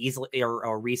or as easily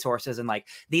or resources. And like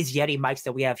these Yeti mics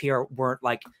that we have here weren't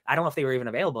like, I don't know if they were even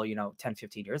available, 10,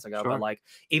 15 years ago, Sure. but like,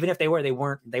 even if they were, they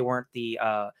weren't the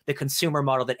consumer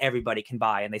model that everybody can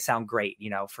buy. And they sound great,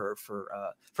 for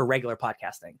regular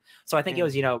podcasting. So I think it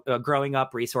was, growing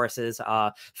up, resources,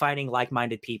 finding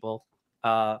like-minded people.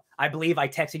 I believe I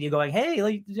texted you going, hey,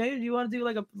 like, do you want to do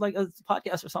like a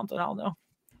podcast or something? I don't know.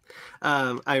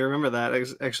 I remember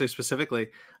that actually specifically.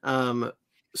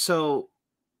 So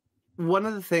one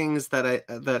of the things that I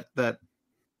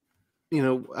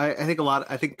think a lot,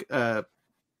 I think,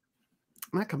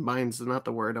 not combines, not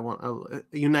the word I want,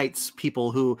 unites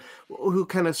people who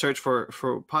kind of search for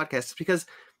podcasts, because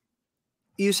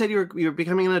you said you're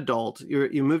becoming an adult,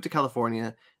 you moved to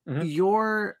California, Mm-hmm.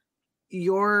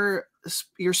 your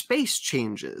space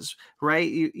changes, right?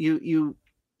 You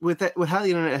with how the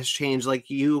internet has changed, like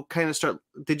did you kind of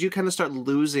start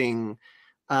losing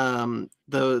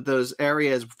those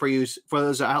areas for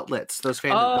those outlets, those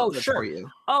fan outlets sure. for you?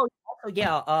 Oh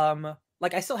yeah.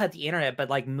 Like I still had the internet,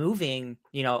 but like moving,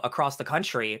 across the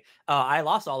country, I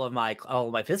lost all of my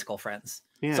physical friends.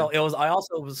 Yeah. So I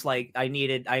also was like,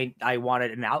 I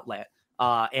wanted an outlet.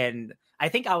 And I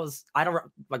think I don't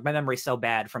like, my memory's so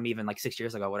bad from even like 6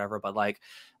 years ago, whatever. But like,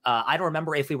 I don't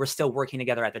remember if we were still working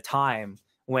together at the time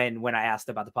when I asked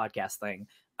about the podcast thing.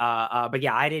 But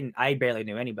yeah, I barely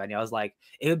knew anybody. I was like,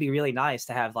 it would be really nice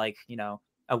to have like,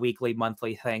 a weekly,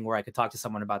 monthly thing where I could talk to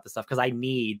someone about this stuff. Cause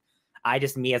me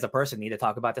as a person need to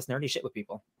talk about this nerdy shit with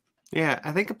people. Yeah,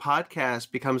 I think a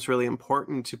podcast becomes really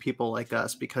important to people like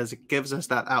us because it gives us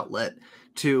that outlet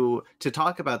to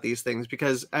talk about these things.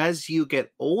 Because as you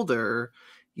get older,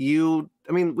 we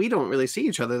don't really see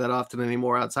each other that often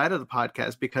anymore outside of the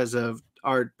podcast because of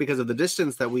the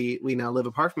distance that we now live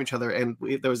apart from each other, and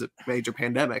there was a major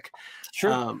pandemic.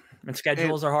 Sure, and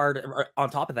schedules are hard on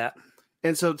top of that.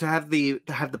 And so to have the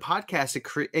podcast,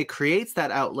 it creates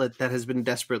that outlet that has been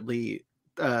desperately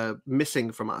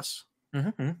missing from us.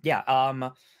 Mm-hmm.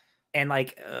 Yeah. And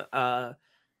like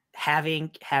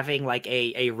having like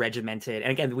a regimented,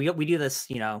 and again, we do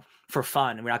this, for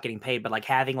fun, and we're not getting paid, but like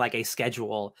having like a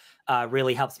schedule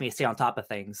really helps me stay on top of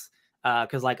things.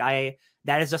 Because like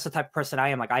that is just the type of person I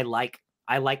am. Like I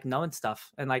like knowing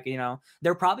stuff, and like,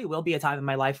 there probably will be a time in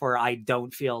my life where I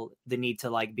don't feel the need to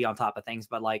like be on top of things,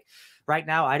 but like right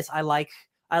now I like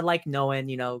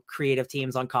knowing, creative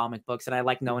teams on comic books, and I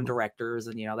like knowing directors,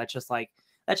 and that's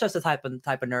just the type of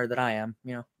nerd that I am.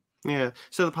 Yeah.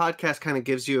 So the podcast kind of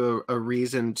gives you a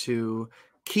reason to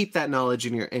keep that knowledge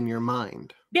in your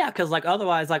mind. Yeah, because like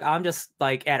otherwise, like I'm just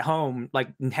like at home, like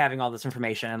having all this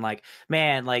information, and like,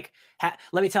 man, like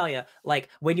let me tell you, like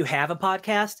when you have a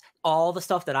podcast, all the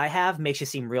stuff that I have makes you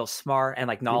seem real smart and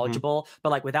like knowledgeable. Mm-hmm.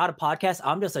 But like without a podcast,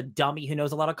 I'm just a dummy who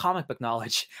knows a lot of comic book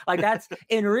knowledge. Like that's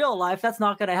in real life, that's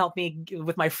not going to help me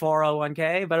with my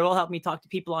 401k, but it will help me talk to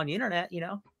people on the internet.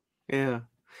 Yeah. Yeah.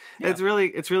 It's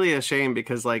really a shame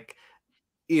because like,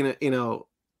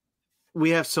 we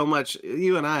have so much,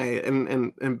 you and I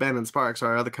and Ben and Sparks,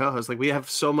 our other co-hosts, like we have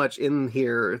so much in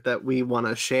here that we want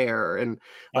to share. And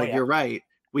like, You're right.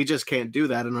 We just can't do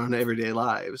that in our everyday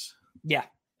lives. Yeah.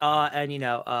 And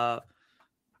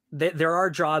there are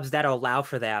jobs that allow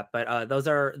for that, but those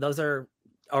are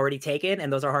already taken,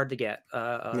 and those are hard to get.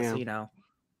 So,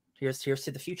 here's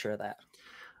to the future of that.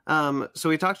 So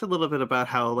we talked a little bit about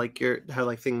how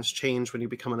things change when you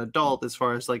become an adult, as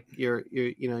far as like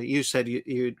you said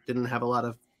you didn't have a lot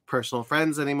of personal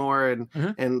friends anymore,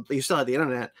 and you still had the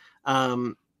internet.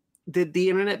 Did the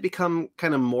internet become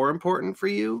kind of more important for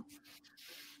you?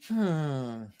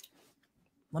 Let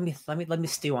me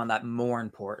stew on that. More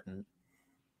important.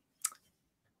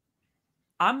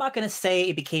 I'm not going to say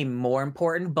it became more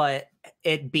important, but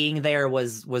it being there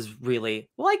was really,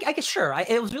 well, I guess, sure.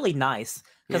 It was really nice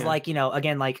because like,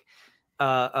 again, like,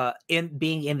 in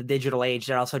being in the digital age,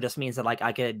 that also just means that like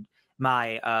I could,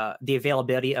 the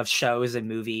availability of shows and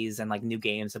movies and like new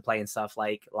games to play and stuff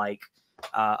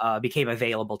became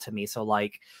available to me. So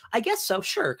like, I guess so,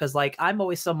 sure. Cause like, I'm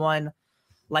always someone,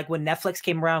 like when Netflix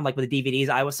came around, like with the DVDs,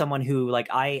 I was someone who like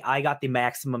I got the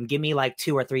maximum. Give me like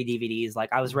 2 or 3 DVDs.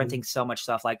 Like I was renting so much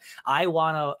stuff. Like I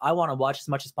wanna watch as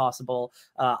much as possible.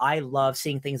 I love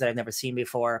seeing things that I've never seen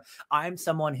before. I'm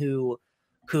someone who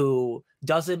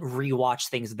doesn't rewatch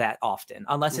things that often,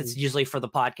 unless it's usually for the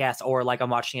podcast or like I'm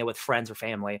watching it with friends or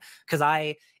family.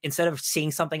 Because instead of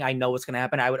seeing something I know what's going to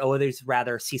happen, I would always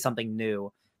rather see something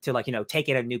new to like, take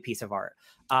in a new piece of art.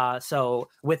 So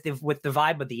with the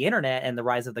vibe of the internet and the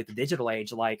rise of like the digital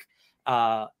age, like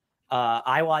I've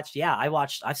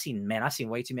seen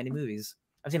way too many movies.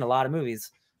 I've seen a lot of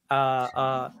movies.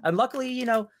 And luckily,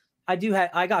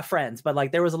 I got friends, but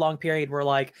like there was a long period where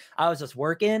like I was just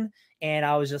working and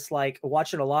I was just like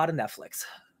watching a lot of Netflix.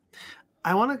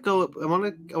 I want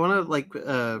to like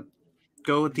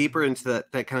go deeper into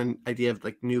that kind of idea of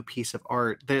like new piece of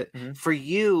art that for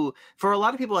you, for a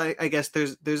lot of people, I guess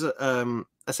there's a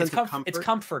sense of comfort. It's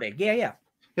comforting. Yeah.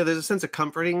 Yeah, there's a sense of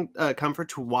comfort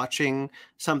to watching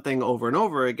something over and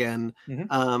over again.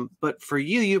 But for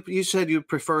you said you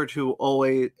prefer to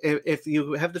always, if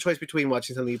you have the choice between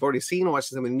watching something you've already seen or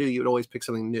watching something new, you would always pick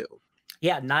something new.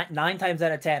 Yeah, nine times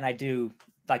out of 10, I do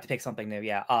like to pick something new.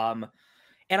 Yeah.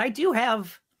 And I do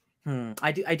have,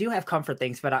 I do have comfort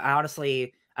things, but I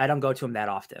honestly don't go to them that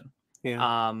often.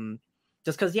 Yeah.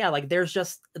 Just because, like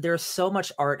there's so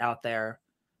much art out there.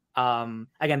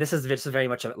 Again, this is very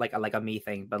much like a me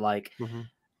thing, but like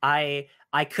I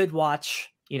could watch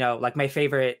like my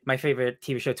favorite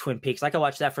TV show Twin Peaks. I could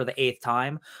watch that for the 8th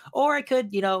time, or I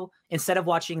could instead of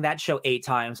watching that show 8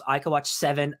 times, I could watch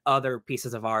 7 other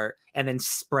pieces of art and then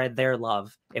spread their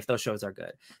love if those shows are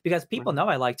good, because people know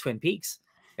I like Twin Peaks.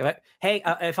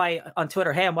 If I on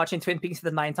Twitter, hey, I'm watching Twin Peaks for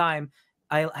the 9th time,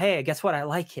 guess what, I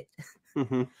like it.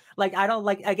 Like I don't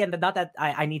like, again, not that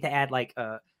I need to add like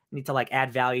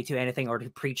add value to anything or to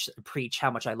preach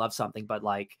how much I love something, but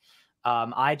like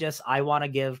I want to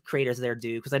give creators their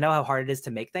due, because I know how hard it is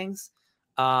to make things.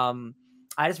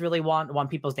 I just really want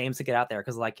people's names to get out there,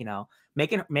 because like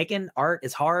making art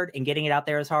is hard, and getting it out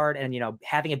there is hard, and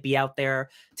having it be out there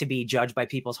to be judged by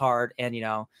people's hard, and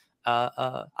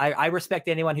I respect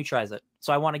anyone who tries it.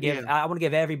 So I want to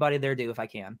give everybody their due if I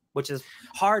can, which is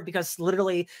hard because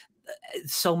literally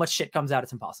so much shit comes out,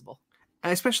 it's impossible.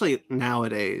 Especially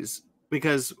nowadays,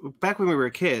 because back when we were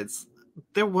kids,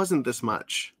 there wasn't this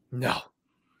much. No.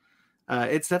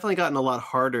 It's definitely gotten a lot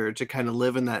harder to kind of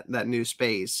live in that new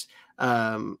space.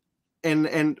 And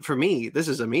for me, this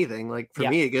is a me thing. Like for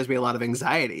me, it gives me a lot of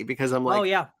anxiety, because I'm like, oh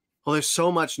yeah, well, there's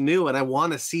so much new and I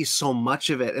want to see so much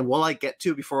of it. And will I get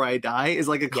to before I die is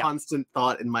like a constant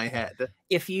thought in my head.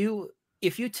 If you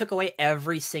took away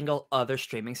every single other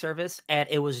streaming service and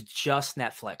it was just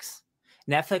Netflix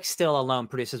still alone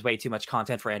produces way too much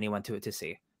content for anyone to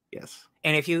see. Yes.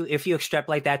 And if you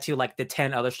extrapolate that to like the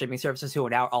 10 other streaming services who are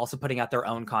now also putting out their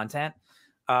own content,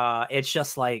 it's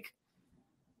just like,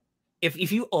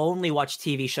 if you only watch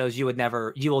TV shows, you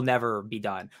will never be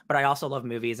done. But I also love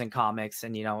movies and comics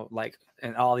and like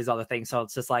and all these other things. So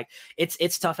it's just like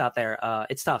it's tough out there.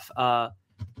 It's tough.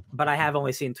 But I have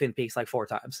only seen Twin Peaks like 4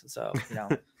 times. So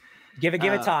give it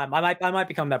time. I might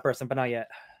become that person, but not yet.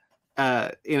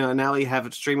 Now you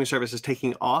have streaming services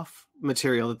taking off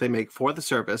material that they make for the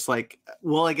service. Like,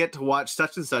 will I get to watch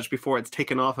such and such before it's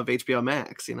taken off of HBO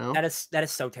Max? That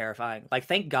is so terrifying. Like,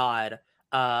 thank God.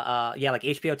 Like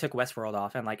HBO took Westworld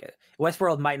off, and like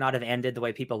Westworld might not have ended the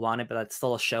way people wanted, but it's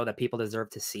still a show that people deserve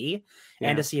to see. Yeah.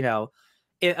 And just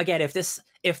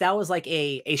if that was like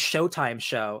a Showtime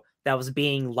show that was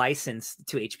being licensed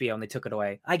to HBO and they took it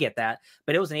away, I get that.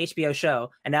 But it was an HBO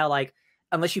show, and now like,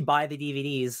 unless you buy the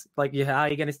DVDs, like how are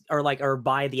you gonna or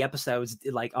buy the episodes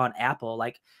like on Apple?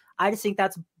 Like, I just think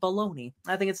that's baloney.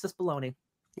 I think it's just baloney.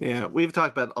 Yeah, we've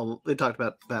talked about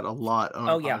that a lot on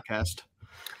our podcast.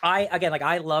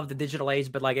 I love the digital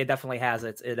age, but like it definitely has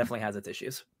its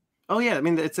issues. Oh yeah, I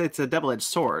mean it's a double-edged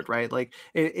sword, right? Like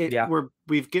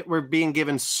we're being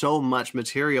given so much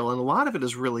material, and a lot of it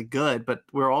is really good, but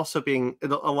a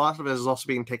lot of it is also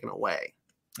being taken away.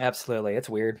 Absolutely, it's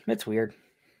weird.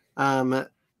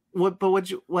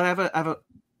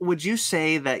 Would you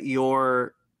say that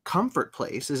your comfort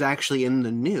place is actually in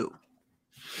the new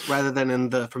rather than in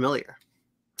the familiar?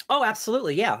 Oh,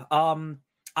 absolutely, yeah.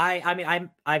 I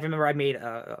remember I made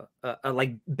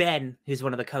like Ben, who's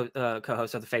one of the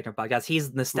co-hosts of the Fake Nerd podcast.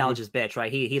 He's nostalgia's bitch,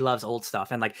 right? He loves old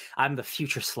stuff, and like I'm the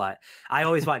future slut. I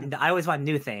always want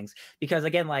new things, because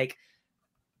again, like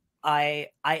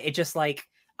it just like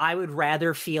I would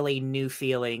rather feel a new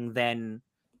feeling than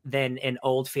an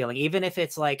old feeling, even if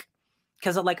it's like,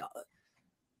 because like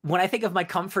when I think of my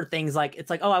comfort things, like it's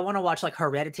like, oh, I want to watch like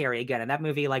Hereditary again, and that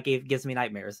movie like gives me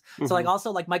nightmares. So like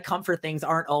also like my comfort things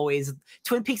aren't always.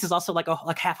 Twin Peaks is also like a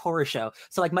like half horror show,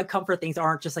 so like my comfort things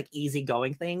aren't just like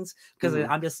easygoing things because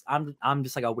I'm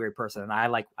just like a weird person, and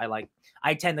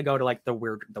I tend to go to like the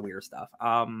weird stuff.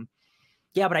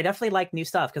 Yeah, but I definitely like new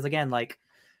stuff because again, like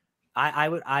I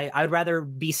would rather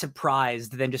be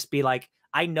surprised than just be like,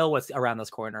 I know what's around this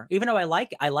corner. Even though I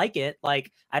like it,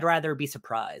 like I'd rather be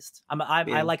surprised.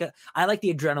 I like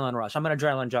the adrenaline rush. I'm an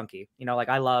adrenaline junkie. You know, like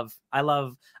I love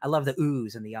the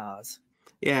oohs and the ahs.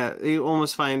 Yeah, you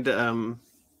almost find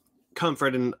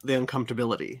comfort in the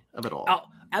uncomfortability of it all. Oh,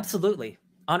 absolutely.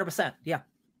 100%. Yeah.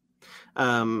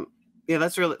 Yeah,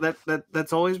 that's really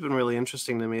that's always been really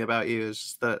interesting to me about you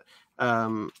is that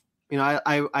you know,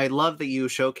 I love that you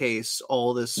showcase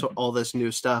all this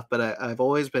new stuff, but I've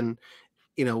always been,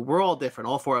 you know, we're all different.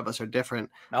 All four of us are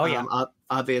different. Oh yeah.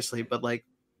 Obviously, but like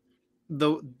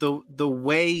the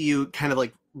way you kind of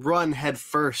like run head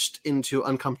first into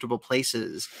uncomfortable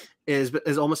places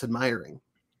is almost admiring.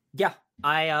 Yeah.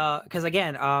 Because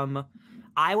again,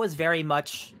 I was very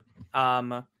much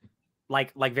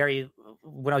like very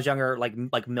when I was younger, like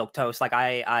milquetoast. Like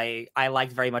I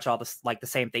liked very much all this like the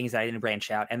same things that I didn't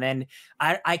branch out. And then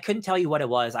I couldn't tell you what it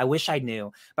was. I wish I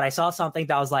knew, but I saw something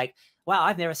that was like, wow,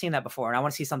 I've never seen that before, and I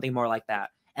want to see something more like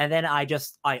that. And then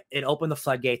it opened the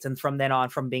floodgates, and from then on,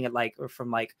 from being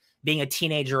being a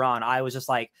teenager on, I was just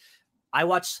like, I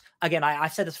watched again. I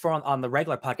said this before on the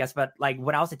regular podcast, but like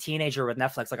when I was a teenager with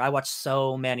Netflix, like I watched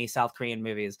so many South Korean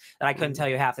movies that I couldn't tell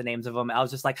you half the names of them. I was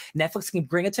just like, Netflix can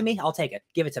bring it to me, I'll take it.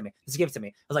 Give it to me. Just give it to me.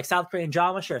 I was like, South Korean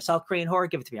drama, sure. South Korean horror,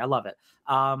 give it to me. I love it.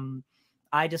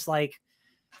 I just like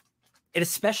it,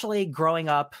 especially growing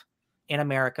up in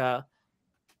America.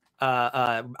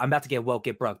 I'm about to get woke,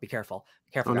 get broke. Be careful,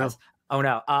 Oh, guys. No. Oh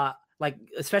no. Like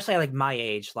especially like my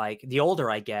age, like the older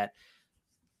I get,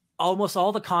 almost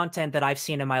all the content that I've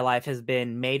seen in my life has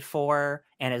been made for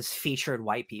and has featured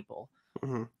white people.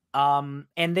 And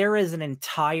there is an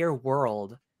entire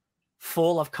world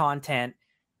full of content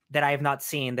that I have not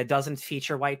seen that doesn't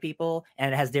feature white people,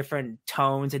 and it has different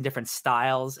tones and different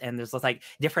styles, and there's like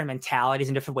different mentalities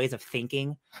and different ways of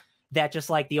thinking. That just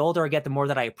like the older I get, the more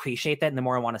that I appreciate that and the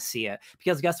more I want to see it.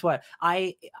 Because guess what?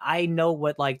 I know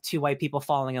what like two white people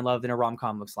falling in love in a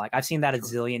rom-com looks like. I've seen that a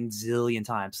zillion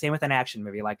times. Same with an action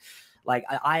movie. Like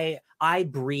I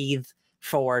breathe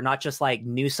for not just like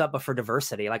new stuff, but for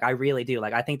diversity. Like I really do.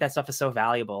 Like I think that stuff is so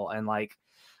valuable. And like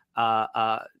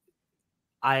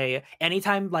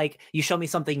anytime like you show me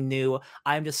something new,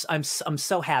 I'm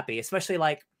so happy, especially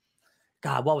like,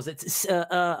 God, what was it?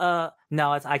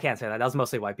 No, I can't say that. That was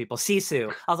mostly white people.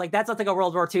 Sisu. I was like, that's not like a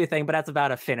World War II thing, but that's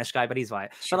about a Finnish guy, but he's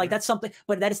white. Sure. But like, that's something,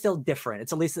 but that is still different.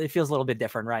 It's at least, it feels a little bit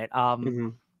different, right?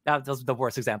 That was the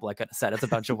worst example I could have said. It's a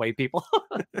bunch of white people.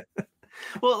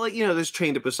 Well, like, you know, there's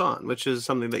Train to Busan, which is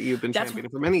something that you've been championing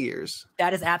for many years.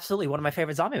 That is absolutely one of my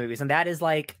favorite zombie movies. And that is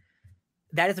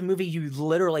a movie you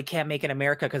literally can't make in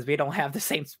America because we don't have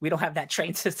that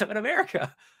train system in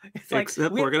America. It's like,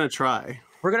 except we're going to try.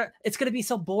 It's going to be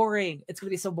so boring. It's going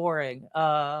to be so boring.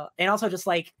 And also just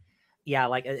like, yeah,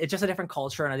 like it's just a different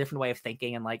culture and a different way of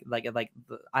thinking. And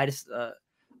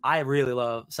I really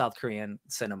love South Korean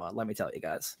cinema. Let me tell you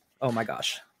guys. Oh my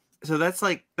gosh. So that's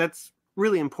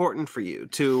really important for you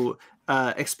to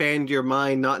expand your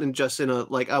mind, not in just in a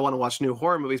like I want to watch new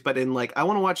horror movies, but in like I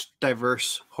want to watch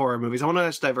diverse horror movies. I want to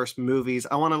watch diverse movies.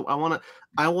 I want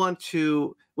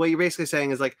to. What you're basically saying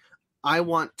is like I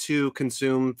want to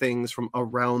consume things from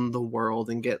around the world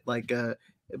and get like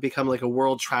become like a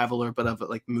world traveler, but of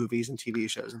like movies and TV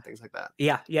shows and things like that.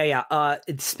 Yeah.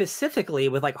 Specifically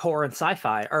with like horror and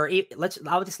sci-fi, or let's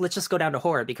just go down to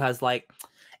horror because like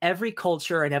every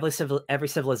culture and every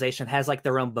civilization has like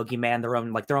their own boogeyman,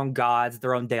 their own gods,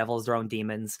 their own devils, their own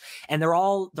demons, and they're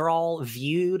all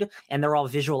viewed and they're all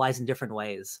visualized in different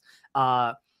ways.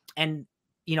 And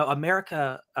you know,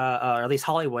 America, or at least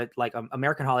Hollywood, like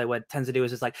American Hollywood tends to do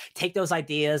is just like take those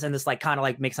ideas and just like kind of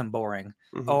like makes them boring,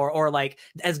 or like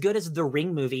as good as the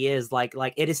Ring movie is, like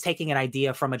it is taking an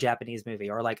idea from a Japanese movie,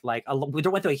 or we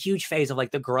went through a huge phase of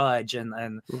like The Grudge and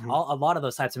a lot of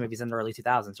those types of movies in the early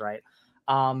 2000s, right?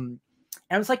 And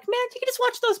I was like, man, you can just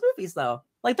watch those movies though.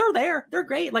 Like they're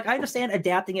great. Like I understand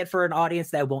adapting it for an audience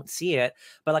that won't see it,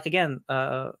 but like again,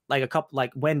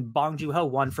 like when Bong Joon-ho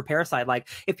won for Parasite, like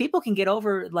if people can get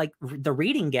over like the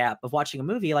reading gap of watching a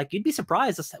movie, like you'd be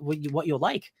surprised what you'll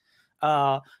like.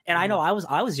 And I know I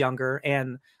was younger,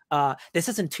 and this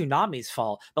isn't Toonami's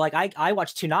fault, but like I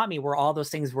watched Toonami where all those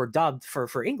things were dubbed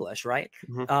for English, right?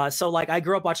 So like I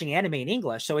grew up watching anime in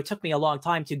English, so it took me a long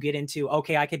time to get into,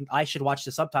 okay, I should watch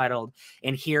the subtitled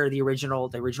and hear the original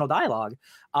dialogue.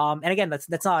 And again,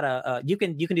 that's not you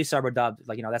can do sub or dub,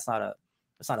 like, that's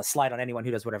not a slight on anyone who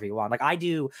does whatever you want. Like I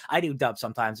do dub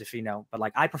sometimes, if but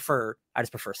like I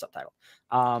just prefer subtitle.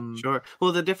 Sure.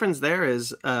 Well, the difference there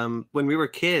is when we were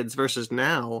kids versus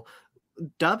now,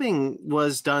 dubbing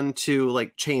was done to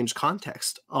like change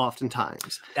context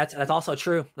oftentimes. That's also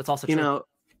true. That's also true.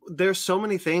 There's so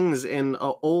many things in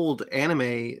old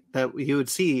anime that you would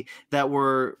see that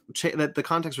were that the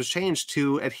context was changed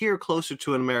to adhere closer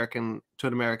to an American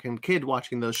kid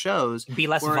watching those shows. Be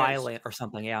less violent or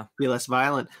something, yeah. Be less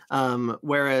violent.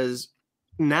 Whereas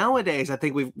nowadays, I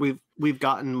think we've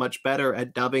gotten much better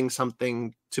at dubbing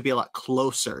something to be a lot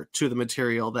closer to the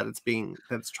material that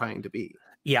it's trying to be.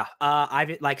 Yeah,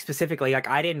 I've like specifically, like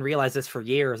I didn't realize this for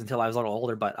years until I was a little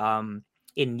older, but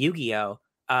in Yu-Gi-Oh,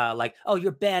 like, oh,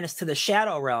 you're banished to the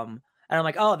Shadow Realm, and I'm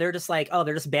like, oh, they're just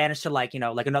banished to like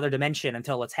like another dimension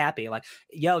until it's happy. Like,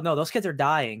 yo, no, those kids are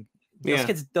dying.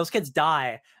 Those kids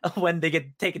die when they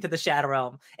get taken to the Shadow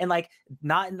Realm, and like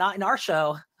not in our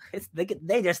show.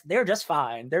 They're just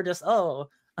fine. They're just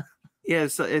yeah.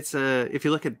 It's if you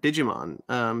look at Digimon,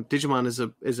 Digimon is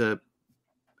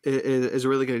a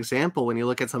really good example when you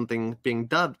look at something being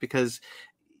dubbed, because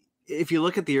if you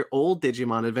look at the old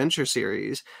Digimon Adventure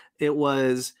series, it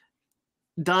was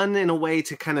done in a way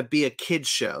to kind of be a kid's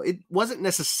show. It wasn't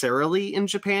necessarily in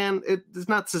Japan. It's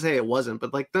not to say it wasn't,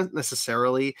 but like not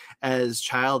necessarily as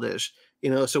childish,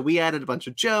 so we added a bunch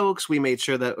of jokes. We made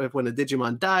sure that when a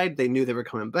Digimon died, they knew they were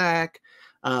coming back.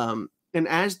 And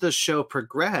as the show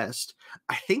progressed,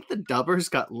 I think the dubbers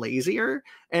got lazier,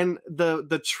 and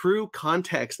the true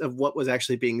context of what was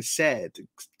actually being said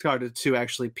started to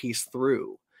actually piece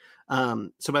through.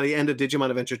 So by the end of Digimon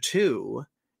Adventure 2,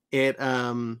 it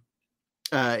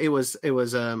was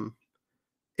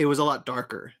a lot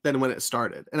darker than when it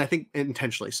started, and I think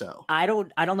intentionally so. I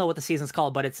don't know what the season's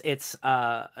called, but it's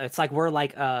like we're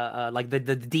like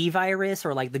the D virus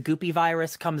or like the Goopy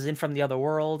virus comes in from the other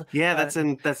world. Yeah, that's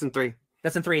in 3.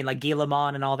 That's in 3, and like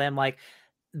Gilamon and all them. Like,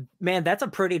 man, that's a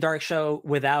pretty dark show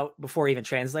before even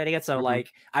translating it. So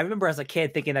like, I remember as a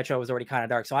kid thinking that show was already kind of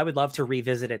dark. So I would love to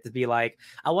revisit it to be like,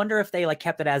 I wonder if they like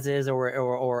kept it as is,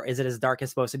 or is it as dark as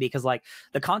it's supposed to be? Because like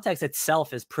the context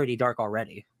itself is pretty dark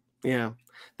already. Yeah,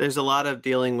 there's a lot of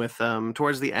dealing with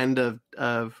towards the end of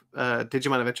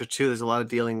Digimon Adventure 2. There's a lot of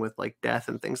dealing with like death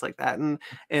and things like that,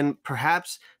 and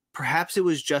perhaps it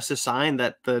was just a sign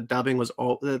that the dubbing was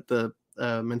the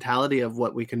mentality of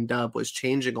what we can dub was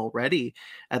changing already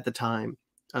at the time.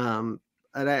 And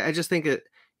I just think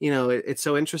it's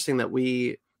so interesting that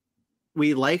we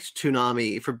liked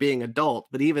Toonami for being adult,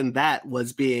 but even that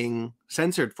was being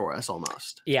censored for us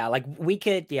almost. Yeah, like we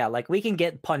can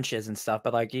get punches and stuff,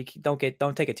 but like you don't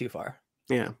take it too far.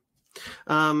 Yeah.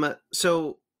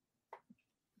 So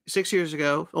 6 years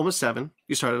ago, almost 7,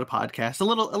 you started a podcast, a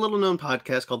little known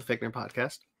podcast called the Fake Nerd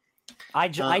Podcast. I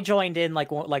joined in like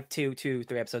 2, 3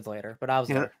 episodes later, but I was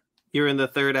there. You're in the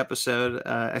 3rd episode.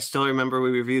 I still remember we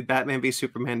reviewed Batman v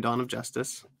Superman: Dawn of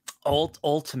Justice.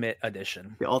 Ultimate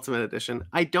Edition. The Ultimate Edition.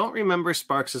 I don't remember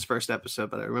Sparks' first episode,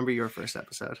 but I remember your first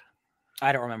episode.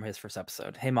 I don't remember his first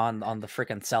episode. Him on the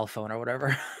freaking cell phone or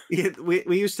whatever. Yeah,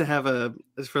 we used to have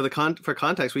for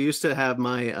context, we used to have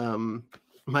my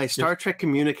my Star Trek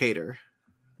communicator.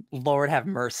 Lord have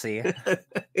mercy. Yeah.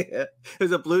 It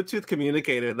was a Bluetooth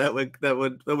communicator that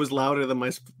was louder than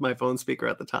my phone speaker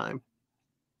at the time.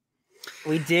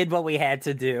 We did what we had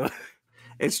to do.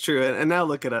 It's true, and now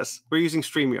look at us. We're using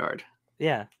StreamYard.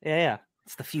 Yeah.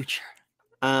 It's the future.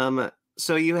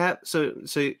 So we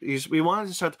wanted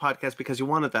to start the podcast because you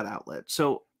wanted that outlet.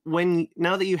 So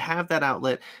now that you have that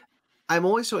outlet, I'm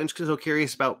always so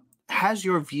curious about, has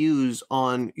your views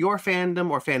on your fandom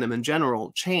or fandom in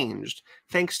general changed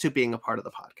thanks to being a part of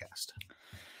the podcast?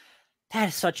 That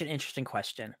is such an interesting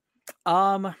question.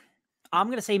 I'm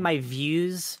gonna say my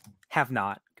views have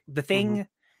not. The thing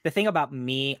about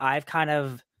me, I've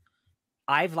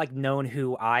like known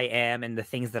who I am and the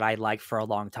things that I like for a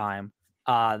long time.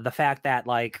 The fact that,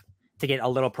 like, to get a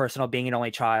little personal, being an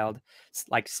only child,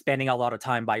 like spending a lot of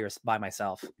time by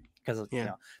myself because of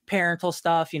parental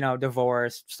stuff,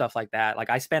 divorce, stuff like that.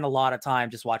 Like I spent a lot of time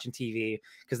just watching TV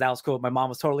because that was cool. My mom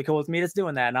was totally cool with me just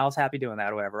doing that, and I was happy doing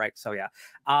that or whatever, right? So yeah.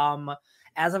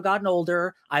 As I've gotten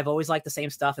older, I've always liked the same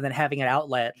stuff, and then having an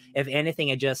outlet, if anything,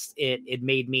 it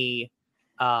made me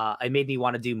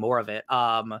want to do more of it.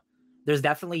 there's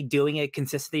definitely doing it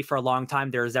consistently for a long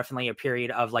time. There's definitely a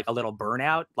period of like a little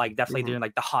burnout, like definitely during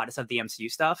like the hottest of the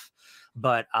MCU stuff.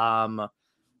 But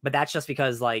that's just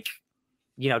because like,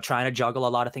 trying to juggle a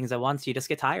lot of things at once, you just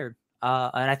get tired.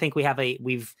 And I think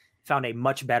we've found a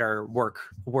much better work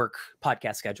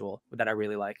podcast schedule that I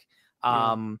really like.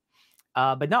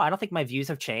 But no, I don't think my views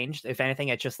have changed. If anything,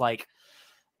 it's just like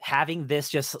having this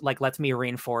just like lets me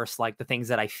reinforce like the things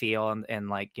that I feel and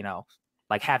like,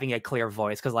 like having a clear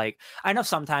voice. Cause like, I know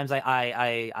sometimes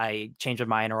I change my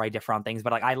mind or I differ on things,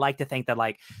 but like, I like to think that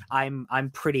like, I'm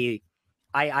pretty,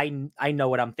 I know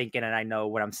what I'm thinking and I know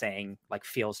what I'm saying, like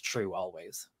feels true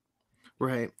always.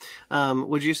 Right.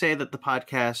 Would you say that the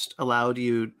podcast allowed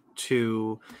you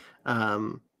to,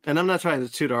 and I'm not trying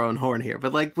to toot our own horn here,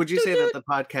 but like, would you say that the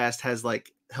podcast has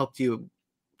like helped you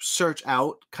search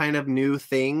out kind of new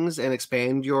things and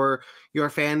expand your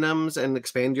fandoms and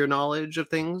expand your knowledge of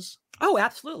things? Oh,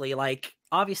 absolutely. Like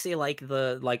obviously like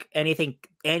anything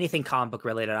comic book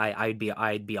related, I'd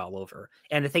be all over.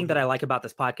 And the thing that I like about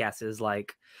this podcast is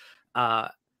like I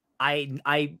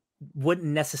wouldn't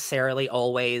necessarily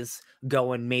always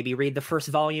go and maybe read the first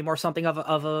volume or something of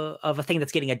a thing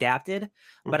that's getting adapted.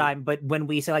 But when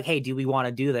we say like, hey, do we want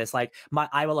to do this? Like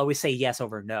I will always say yes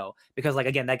over no, because like,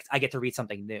 again, I get to read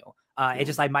something new. It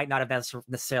just, I might not have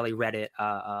necessarily read it,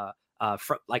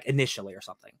 like initially or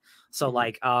something. So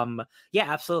like,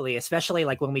 yeah, absolutely. Especially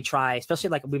like when we try, especially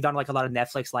like we've done like a lot of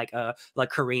Netflix, like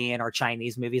Korean or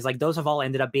Chinese movies, like those have all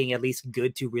ended up being at least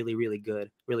good to really, really good,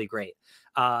 really great.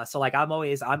 So like, I'm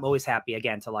always happy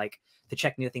again to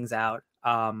check new things out.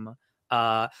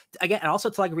 Again, and also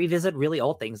to like revisit really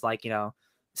old things, like,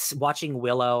 watching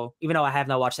Willow, even though I have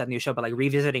not watched that new show, but like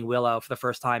revisiting Willow for the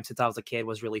first time since I was a kid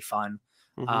was really fun.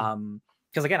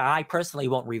 Because again, I personally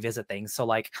won't revisit things. So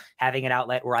like having an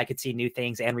outlet where I could see new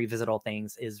things and revisit old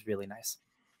things is really nice.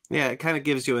 Yeah, it kind of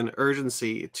gives you an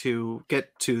urgency to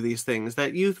get to these things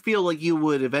that you feel like you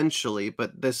would eventually,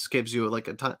 but this gives you like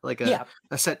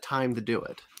a set time to do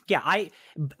it. Yeah,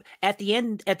 at the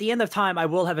end of time, I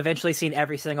will have eventually seen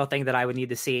every single thing that I would need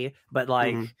to see. But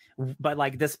like,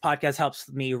 this podcast helps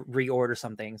me reorder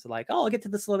some things. Like, oh, I'll get to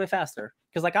this a little bit faster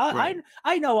because like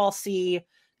I know I'll see.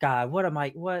 God, what am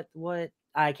I? What?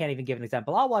 I can't even give an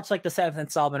example. I'll watch like the 7th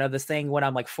installment of this thing when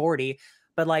I'm like 40.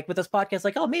 But like with this podcast,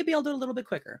 like, oh, maybe I'll do it a little bit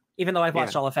quicker, even though I've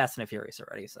watched all of Fast and the Furious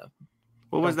already. So,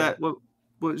 what was that? What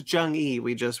was Jung-E?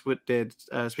 We just did.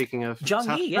 Speaking of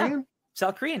Jung-E, yeah,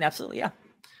 South Korean, absolutely, yeah.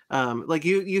 Like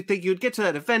you think you'd get to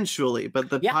that eventually, but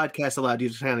the podcast allowed you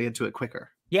to kind of get to it quicker.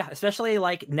 Yeah, especially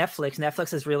like Netflix.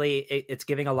 Netflix is really it's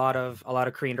giving a lot of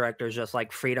Korean directors just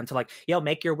like freedom to like,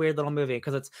 make your weird little movie,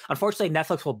 because it's unfortunately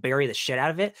Netflix will bury the shit out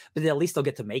of it, but at least they'll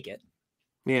get to make it.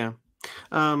 Yeah.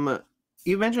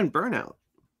 You mentioned burnout.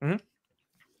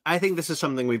 I think this is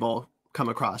something we've all come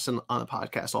across on the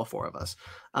podcast, all four of us.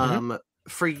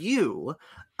 For you,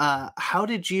 how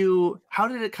did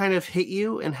it kind of hit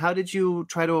you, and how did you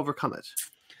try to overcome it?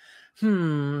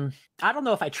 I don't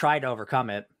know if I tried to overcome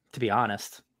it, to be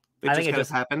honest. I think it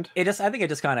just happened. I think it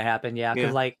just kind of happened. Yeah.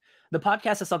 Cause like the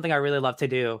podcast is something I really love to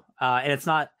do. And it's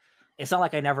not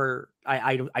like I never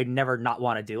not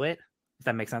want to do it, if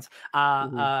that makes sense.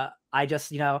 I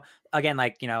just, again,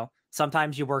 like,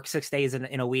 sometimes you work 6 days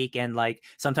in a week, and like,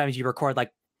 sometimes you record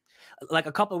like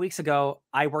a couple of weeks ago,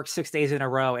 I worked 6 days in a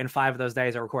row, and 5 of those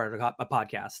days I recorded a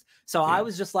podcast. So I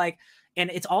was just like, and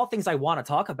it's all things I want to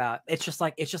talk about. It's just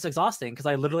like, it's just exhausting because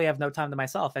I literally have no time to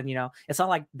myself. And, it's not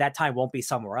like that time won't be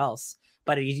somewhere else,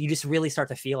 but you just really start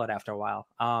to feel it after a while.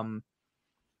 And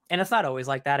it's not always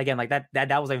like that. Again, like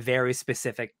that was a very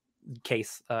specific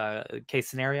case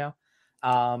scenario.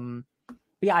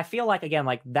 Yeah, I feel like, again,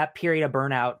 like that period of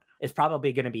burnout is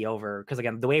probably going to be over, because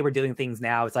again, the way we're doing things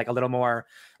now, it's like a little more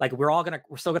like we're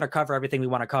still gonna cover everything we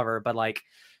want to cover, but like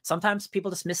sometimes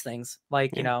people just miss things,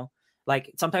 like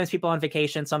like sometimes people on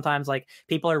vacation, sometimes like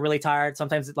people are really tired,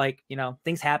 sometimes like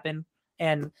things happen.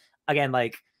 And again,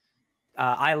 like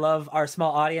I love our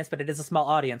small audience, but it is a small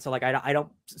audience, so like I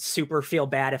don't super feel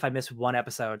bad if I miss one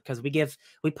episode, because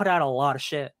we put out a lot of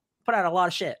shit.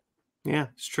 Yeah,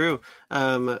 it's true.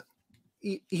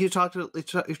 You've talked a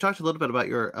little bit about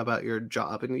your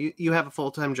job, and you have a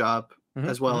full-time job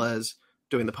as well as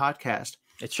doing the podcast.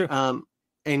 It's true.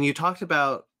 And you talked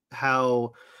about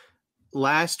how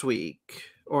last week,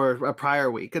 or a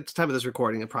prior week, at the time of this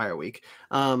recording, a prior week,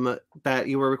 that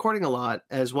you were recording a lot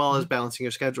as well as balancing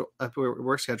your schedule,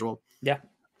 work schedule. Yeah.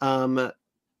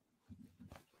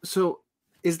 So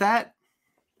is that,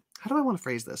 how do I want to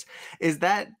phrase this? Is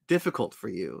that difficult for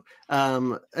you?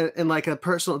 And like a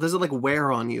personal, does it like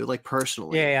wear on you, like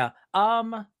personally? Yeah.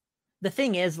 The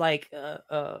thing is, like,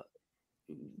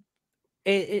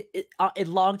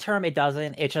 In long term it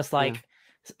doesn't. It's just Yeah,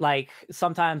 like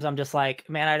sometimes I'm just like,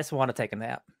 man, I just want to take a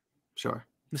nap. sure.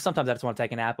 Sometimes I just want to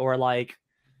take a nap, or like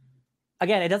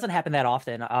again, it doesn't happen that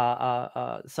often.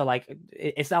 So like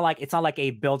it's not like a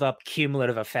build up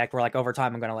cumulative effect where like over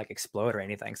time I'm gonna like explode or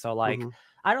anything. So like Hmm.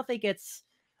 I don't think it's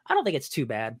I don't think it's too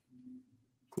bad.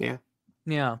 Yeah.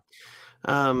 Yeah.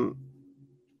 Um,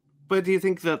 but do you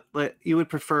think that like, you would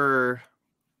prefer?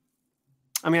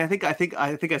 I mean, I think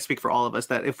I speak for all of us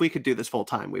that if we could do this full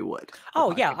time, we would a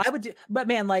Oh yeah, I podcast. would do, but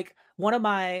man, like one of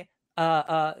my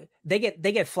they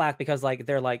get flack because like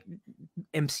they're like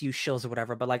MCU shows or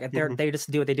whatever, but like Hmm. they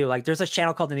just do what they do. Like there's this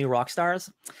channel called the New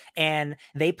Rockstars, and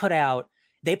they put out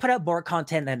more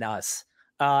content than us.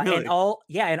 Really?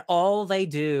 And all they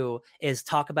do is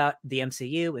talk about the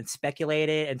MCU and speculate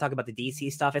it and talk about the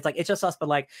DC stuff. It's like it's just us, but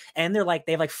like, and they're like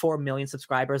they have like 4 million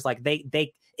subscribers. Like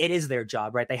they it is their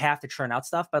job, right? They have to churn out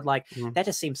stuff, but like Hmm. that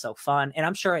just seems so fun, and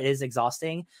I'm sure it is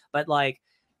exhausting, but like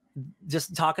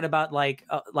just talking about like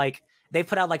they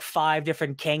put out like 5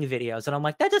 different Kang videos, and I'm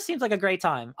like, that just seems like a great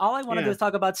time. All I want to do Yeah. is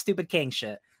talk about stupid Kang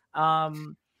shit.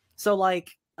 Um, so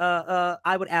like,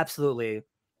 I would absolutely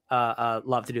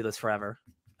love to do this forever.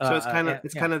 So it's kind of Yeah,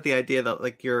 it's yeah. kind of the idea that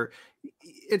like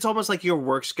it's almost like your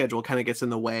work schedule kind of gets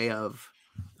in the way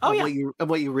Oh yeah. of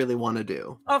what you really want to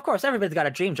do. Oh, of course, everybody's got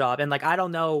a dream job, and like I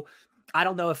don't know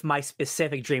if my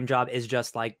specific dream job is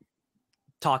just like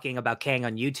talking about Kang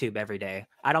on YouTube every day.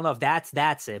 I don't know if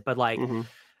that's it, but Hmm.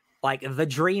 like the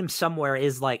dream somewhere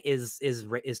is like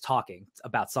is talking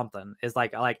about something. Is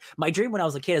like my dream when I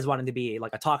was a kid is wanting to be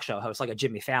like a talk show host, like a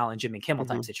Jimmy Fallon, Jimmy Kimmel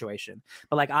Hmm. type situation.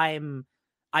 But like I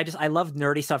love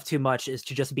nerdy stuff too much is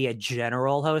to just be a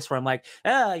general host where I'm like,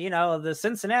 the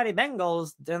Cincinnati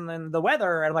Bengals and then the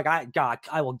weather. And I'm like,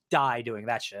 I will die doing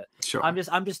that shit. Sure. I'm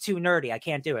just too nerdy. I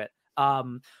can't do it.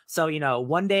 So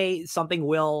one day something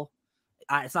will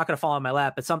it's not going to fall in my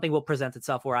lap, but something will present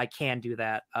itself where I can do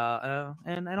that.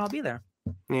 And I'll be there.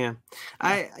 Yeah.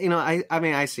 Yeah. I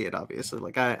mean, I see it obviously.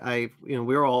 Like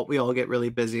we all get really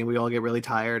busy and we all get really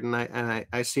tired, and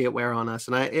I see it wear on us,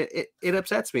 and it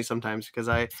upsets me sometimes because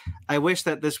I wish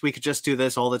that we could just do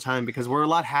this all the time because we're a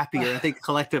lot happier, I think,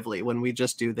 collectively when we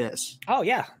just do this. Oh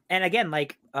yeah. And again,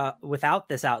 like without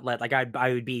this outlet, like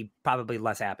I would be probably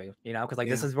less happy, because like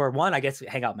this Yeah. is where one I get to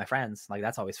hang out with my friends, like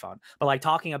that's always fun. But like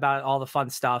talking about all the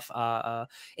fun stuff,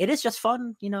 it is just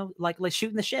fun, like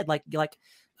shooting the shit, like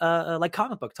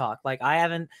comic book talk. Like I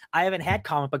haven't had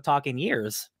comic book talk in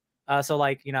years. So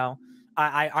like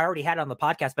I already had it on the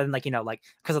podcast, but then like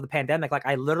because of the pandemic, like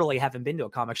I literally haven't been to a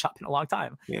comic shop in a long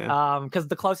time. Yeah. Because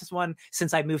the closest one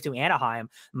since I moved to Anaheim,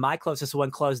 my closest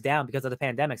one closed down because of the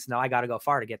pandemic. So now I got to go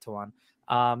far to get to one.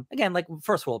 Again, like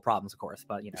first world problems, of course,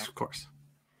 but Of course.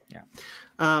 yeah.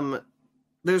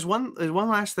 There's one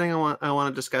last thing I want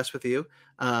to discuss with you,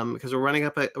 because we're running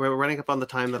up on the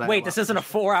time that I Wait, this isn't a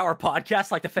 4-hour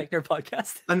podcast like the Fake Nerd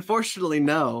podcast. Unfortunately,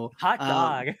 no. Hot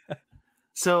dog.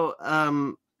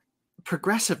 So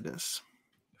progressiveness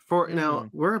for now,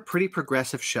 we're a pretty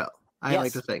progressive show. I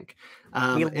like to think.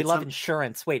 We love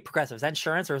insurance. Wait, progressive, is that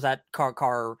insurance or is that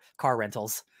car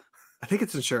rentals? I think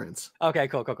it's insurance. Okay,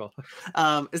 cool.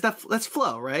 That's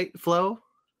Flo, right? Flo.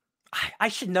 I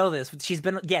should know this. She's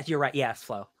been. Yes, you're right. Yes,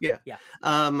 Flo. Yeah. Yeah.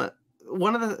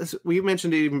 One of the we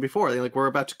mentioned it even before. Like we're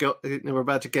about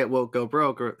to get woke, go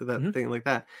broke, or that thing like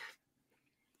that.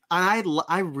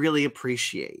 I really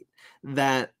appreciate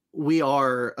that we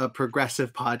are a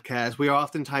progressive podcast. We are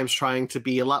oftentimes trying to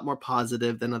be a lot more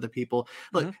positive than other people.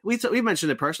 Look, we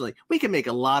mentioned it personally. We can make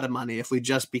a lot of money if we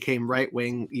just became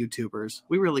right-wing YouTubers.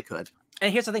 We really could.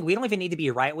 And here's the thing: we don't even need to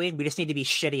be right-wing. We just need to be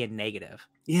shitty and negative.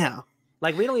 Yeah.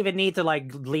 Like we don't even need to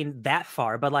like lean that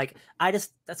far. But like,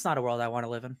 that's not a world I want to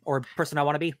live in or a person I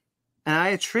want to be. And I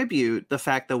attribute the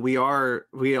fact that we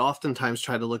oftentimes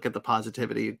try to look at the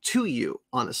positivity to you,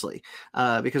 honestly,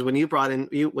 because when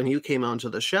you came onto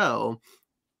the show,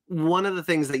 one of the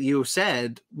things that you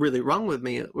said really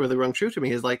rung true to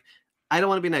me is like, I don't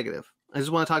want to be negative. I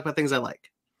just want to talk about things I like.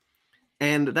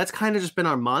 And that's kind of just been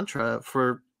our mantra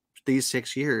for these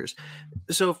 6 years.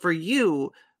 So for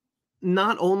you,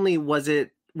 not only was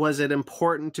it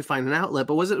important to find an outlet,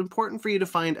 but was it important for you to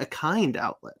find a kind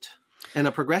outlet and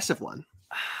a progressive one?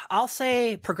 I'll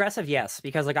say progressive, yes,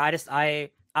 because like I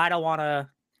don't want to.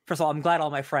 First of all, I'm glad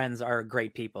all my friends are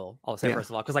great people. I'll say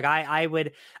first of all, because like I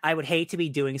would hate to be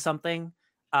doing something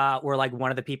where like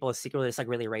one of the people is secretly just like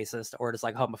really racist or just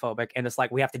like homophobic, and it's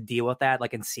like we have to deal with that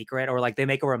like in secret, or like they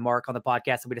make a remark on the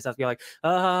podcast and we just have to be like,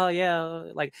 oh yeah,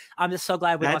 like I'm just so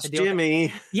glad we don't have to deal Jimmy.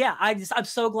 with it. Yeah, I'm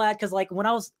so glad because like when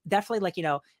I was definitely like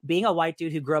being a white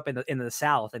dude who grew up in the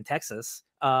South in Texas,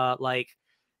 like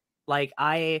Like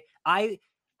I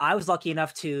was lucky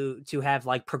enough to have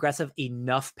like progressive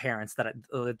enough parents that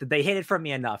they hid it from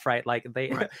me enough, right? Like they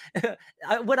Right.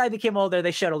 when I became older,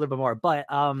 they showed a little bit more. But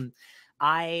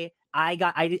I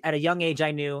at a young age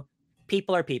I knew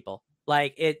people are people.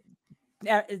 Like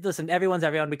listen, everyone's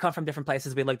everyone. We come from different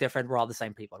places. We look different. We're all the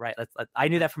same people, right? I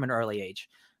knew that from an early age.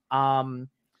 Um,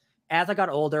 as I got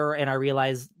older and I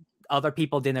realized other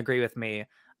people didn't agree with me,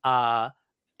 uh,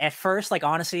 at first, like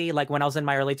honestly, like when I was in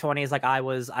my early 20s, like I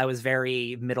was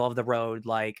very middle of the road.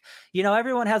 Like,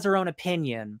 everyone has their own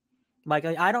opinion. Like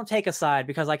I don't take a side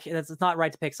because like it's not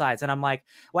right to pick sides. And I'm like,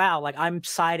 wow, like I'm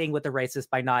siding with the racist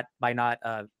by not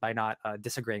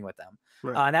disagreeing with them.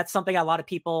 Right. And that's something a lot of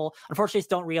people unfortunately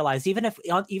don't realize. Even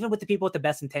with the people with the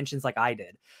best intentions, like I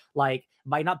did, like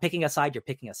by not picking a side, you're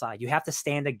picking a side. You have to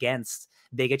stand against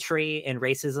bigotry and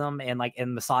racism and like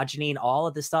and misogyny and all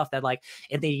of this stuff that like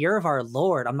in the year of our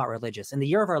Lord, I'm not religious, in the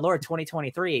year of our Lord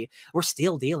 2023, we're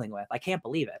still dealing with. I can't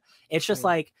believe it. It's just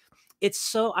like it's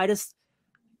so I just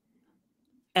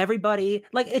everybody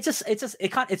like it's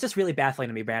just really baffling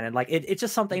to me, Brandon. Like it's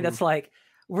just something Mhm. that's like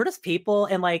we're just people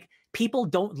and like people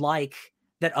don't like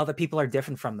that other people are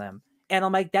different from them. And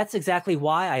I'm like, that's exactly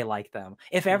why I like them.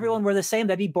 If Mhm. everyone were the same,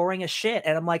 that'd be boring as shit.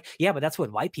 And I'm like, yeah, but that's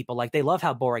what white people like. They love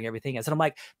how boring everything is. And I'm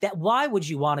like, that why would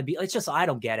you want to be? It's just I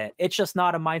don't get it. It's just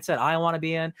not a mindset I want to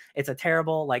be in. It's a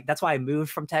terrible like that's why I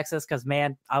moved from Texas because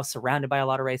man, I was surrounded by a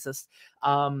lot of racists.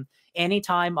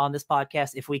 Anytime on this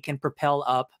podcast, if we can propel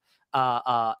up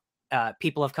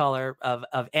people of color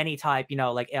of any type,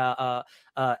 like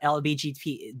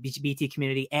LGBT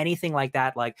community, anything like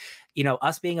that, like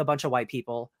us being a bunch of white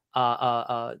people,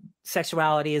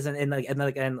 sexualities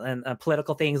and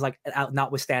political things like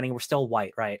notwithstanding, we're still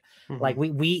white, right? Like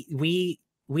Mhm.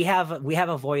 we have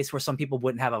a voice where some people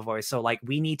wouldn't have a voice. So like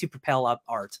we need to propel up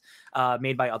art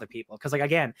made by other people because like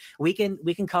again we can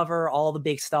cover all the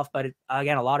big stuff, but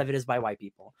again a lot of it is by white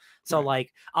people. So Right.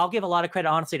 like I'll give a lot of credit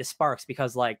honestly to Sparks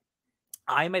because like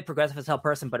I'm a progressive as hell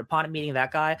person, but upon meeting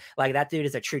that guy, like that dude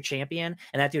is a true champion,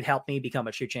 and that dude helped me become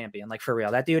a true champion. Like for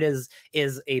real, that dude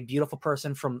is a beautiful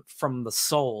person from the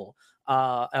soul.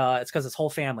 It's because his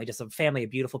whole family, just a family of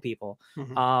beautiful people.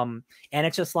 Mhm. And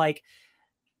it's just like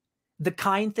the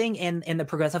kind thing and the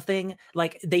progressive thing,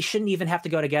 like they shouldn't even have to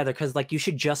go together because like you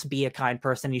should just be a kind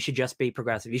person. You should just be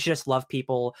progressive. You should just love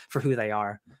people for who they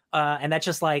are. And that's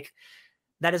just like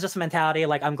that is just a mentality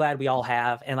like I'm glad we all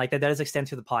have, and like that does extend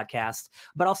to the podcast.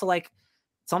 But also like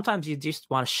sometimes you just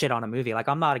want to shit on a movie. Like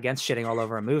I'm not against shitting all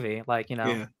over a movie. Like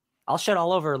Yeah. I'll shit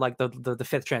all over like the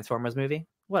fifth Transformers movie,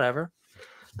 whatever.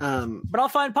 Um, But I'll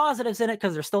find positives in it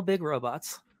because they're still big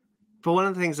robots. but one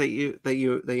of the things that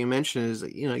you mentioned is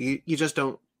that you just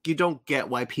don't get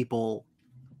why people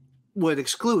would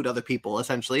exclude other people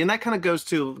essentially, and that kind of goes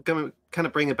to kind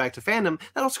of bring it back to fandom.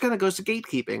 That also kind of goes to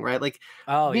gatekeeping, right? Like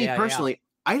Oh me yeah, yeah, personally,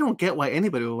 I don't get why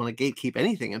anybody would want to gatekeep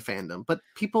anything in fandom, but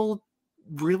people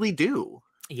really do.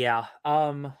 yeah.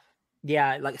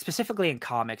 Yeah, like specifically in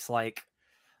comics, like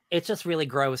it's just really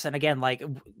gross. And again, like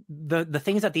the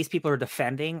things that these people are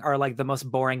defending are like the most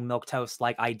boring milk toast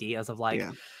like ideas of like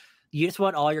Yeah. you just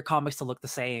want all your comics to look the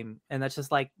same, and that's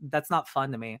just like that's not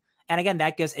fun to me. And again,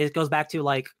 it goes back to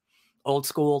like old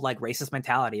school like racist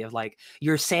mentality of like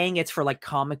you're saying it's for like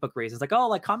comic book reasons, like oh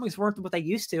like comics weren't what they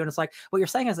used to, and it's like what you're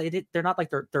saying is they're not like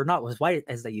they're not as white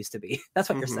as they used to be. That's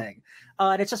what you're Hmm. saying.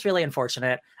 And it's just really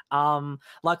unfortunate.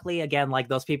 Luckily again like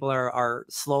those people are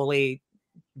slowly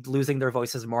losing their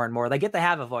voices more and more. They get to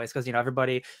have a voice because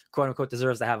everybody quote unquote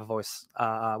deserves to have a voice,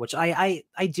 which I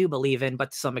do believe in,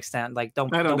 but to some extent, like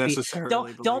don't I don't don't be don't necessarily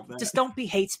believe don't that. just don't be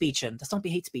hate speeching. Just don't be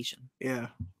hate speeching. Yeah.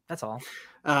 That's all.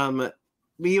 Um,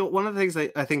 one of the things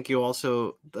I think you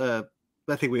also, I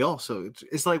think we also,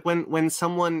 is like when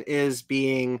someone is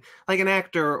being like an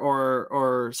actor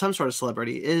or some sort of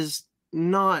celebrity is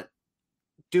not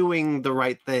doing the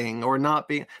right thing or not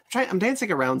being I'm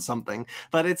dancing around something,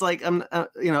 but it's like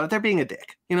if they're being a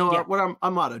dick, Yeah, what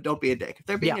our motto, don't be a dick. If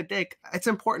they're being yeah, a dick, it's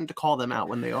important to call them out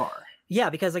when they are. yeah.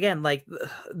 Because again, like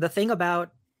the thing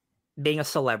about being a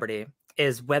celebrity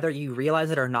is whether you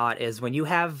realize it or not is when you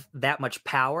have that much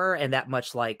power and that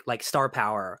much like star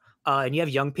power, and you have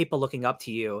young people looking up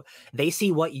to you, they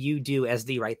see what you do as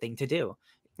the right thing to do,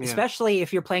 Yeah. especially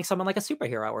if you're playing someone like a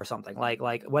superhero or something like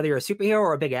whether you're a superhero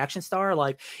or a big action star.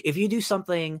 Like if you do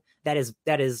something that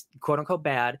is quote unquote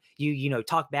bad, you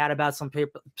talk bad about some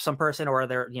person or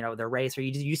their race, or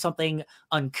you do something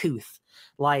uncouth,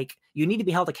 like you need to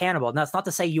be held accountable. And that's not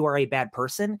to say you are a bad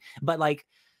person, but like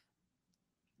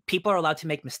people are allowed to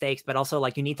make mistakes, but also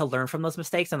like you need to learn from those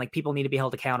mistakes, and like people need to be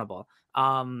held accountable.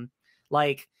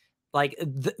 Like like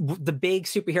the big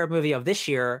superhero movie of this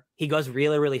year, he goes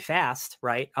really, really fast,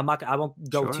 right? I won't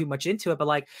go Sure. too much into it, but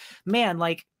like, man,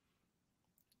 like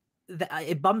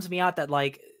it bums me out that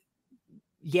like,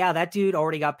 yeah, that dude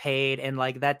already got paid, and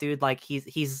like that dude, like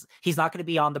he's not going to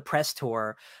be on the press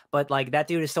tour, but like that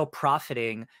dude is still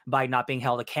profiting by not being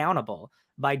held accountable,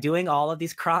 by doing all of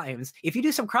these crimes. If you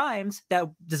do some crimes that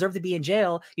deserve to be in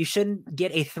jail, you shouldn't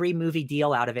get a 3-movie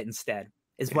deal out of it instead.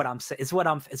 Is what I'm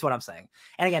saying.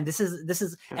 And again, this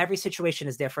is every situation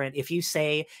is different. If you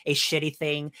say a shitty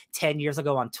thing 10 years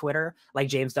ago on Twitter, like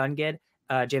James Gunn did,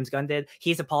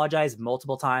 he's apologized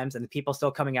multiple times, and the people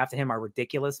still coming after him are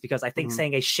ridiculous, because I think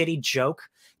saying a shitty joke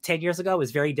 10 years ago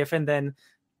is very different than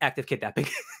active kidnapping.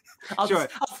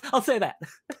 I'll say that.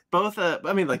 Both,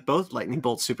 I mean, like both lightning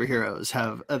bolt superheroes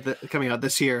have coming out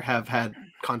this year have had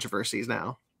controversies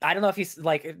now. I don't know if he's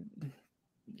like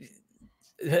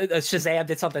Shazam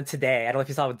did something today. I don't know if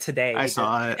you saw it today. I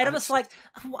saw it, and it was like,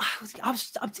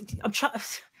 I'm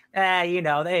trying. You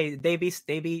know,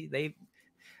 they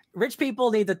rich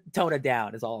people need to tone it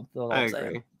down. Is all I'm saying.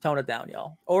 Agree. Tone it down,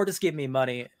 y'all, or just give me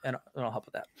money and I'll help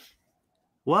with that.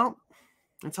 Well,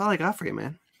 that's all I got for you,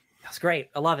 man. That's great.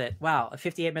 I love it. Wow, a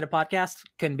 58-minute podcast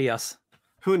couldn't be us.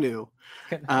 Who knew?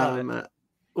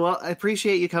 Well, I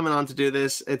appreciate you coming on to do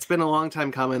this. It's been a long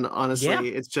time coming, honestly. Yeah.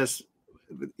 It's just,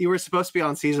 you were supposed to be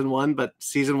on season 1, but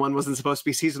season 1 wasn't supposed to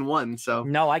be season 1. So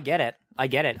no, I get it.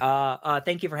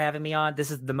 Thank you for having me on.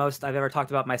 This is the most I've ever talked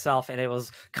about myself, and it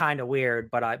was kind of weird,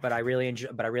 but I really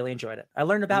enjoyed it. I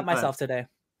learned about myself today.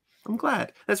 I'm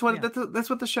glad. That's what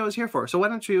the show is here for. So why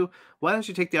don't you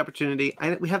take the opportunity?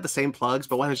 We have the same plugs,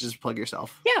 but why don't you just plug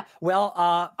yourself? Yeah. Well,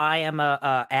 I am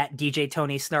at DJ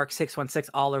Tony Snark 616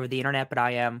 all over the internet, but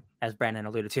I am, as Brandon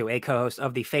alluded to, a co-host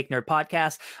of the Fake Nerd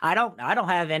Podcast. I don't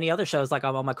have any other shows like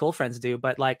all my cool friends do,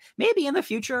 but like maybe in the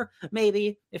future,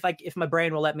 maybe if my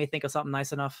brain will let me think of something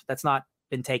nice enough that's not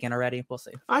been taken already, we'll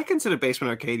see. I consider Basement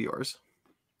Arcade yours.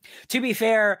 To be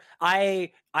fair, I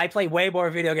play way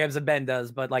more video games than Ben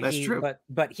does, but like that's true.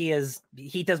 But he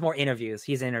does more interviews.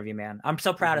 He's an interview man. I'm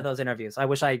so proud of those interviews. I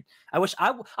wish I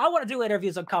want to do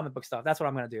interviews on comic book stuff. That's what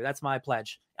I'm going to do. That's my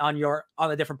pledge on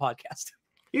a different podcast.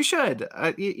 You should.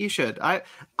 You should.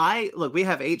 I look. We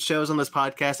have 8 shows on this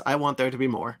podcast. I want there to be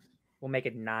more. We'll make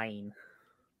it 9.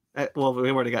 Well,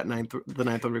 we already got 9. The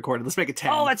 9th one recorded. Let's make it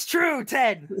 10. Oh, that's true.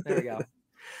 10. There we go.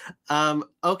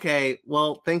 Okay.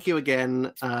 Well, thank you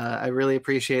again. I really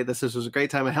appreciate this. This was a great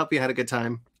time. I hope you had a good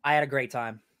time. I had a great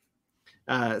time.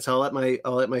 So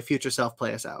I'll let my future self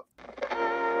play us out.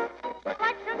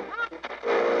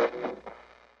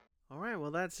 All right.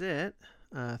 Well, that's it.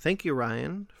 Thank you,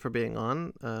 Ryan, for being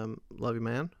on. Love you,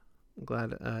 man. I'm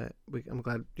glad. I'm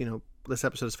glad this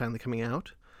episode is finally coming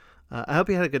out. I hope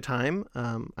you had a good time.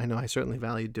 I know I certainly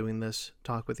valued doing this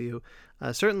talk with you.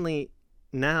 Certainly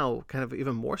now, kind of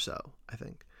even more so, I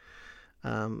think.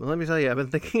 Let me tell you, I've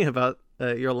been thinking about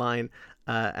your line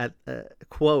at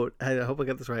quote. I hope I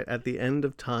get this right. At the end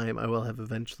of time, I will have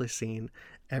eventually seen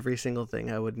every single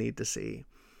thing I would need to see.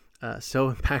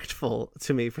 So impactful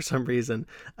to me for some reason.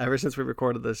 Ever since we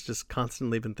recorded this, just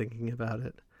constantly been thinking about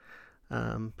it.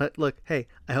 But look, hey,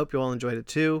 I hope you all enjoyed it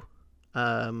too.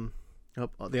 I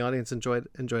hope the audience enjoyed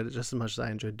it just as much as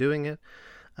I enjoyed doing it.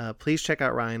 Please check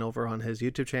out Ryan over on his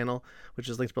YouTube channel, which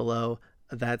is linked below.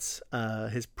 That's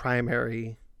his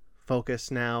primary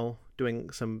focus now, doing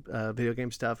some video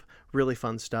game stuff, really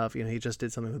fun stuff. He just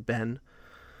did something with Ben.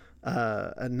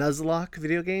 A Nuzlocke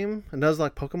video game, a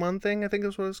Nuzlocke Pokemon thing, I think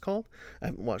is what it's called. I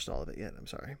haven't watched all of it yet, I'm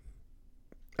sorry.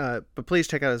 But please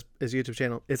check out his YouTube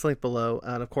channel. It's linked below.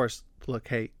 And of course, look,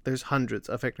 hey, there's hundreds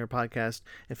of Fake Nerd Podcast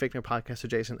and Fake Nerd Podcast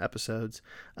adjacent episodes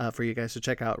for you guys to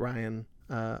check out Ryan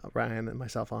and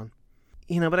myself on.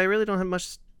 But I really don't have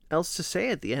much else to say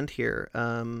at the end here,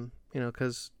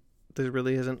 because there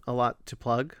really isn't a lot to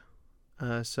plug.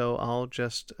 So I'll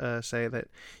just say that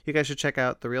you guys should check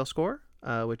out The Real Score,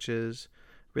 which is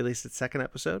released its 2nd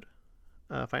episode.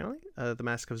 Finally, The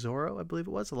Mask of Zorro, I believe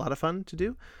it was. A lot of fun to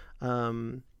do.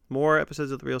 More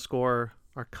episodes of The Real Score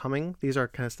are coming. These are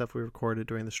kind of stuff we recorded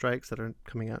during the strikes that are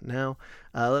coming out now.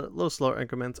 A little slower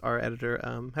increments. Our editor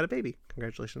had a baby.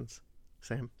 Congratulations,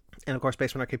 Sam. And of course,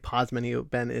 Basement Arcade Pod's menu.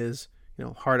 Ben is,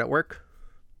 hard at work,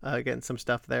 getting some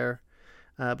stuff there.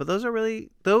 But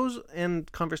those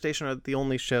and Conversation are the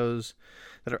only shows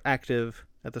that are active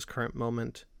at this current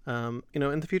moment. In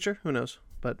the future, who knows?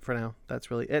 But for now, that's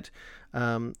really it.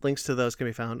 Links to those can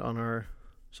be found on our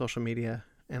social media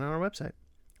and on our website,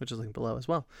 which is linked below as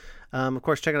well. Of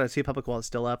course, check out our TeePublic while it's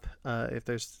still up. If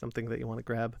there's something that you want to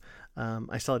grab,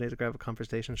 I still need to grab a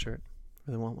Conversation shirt.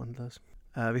 Really want one of those.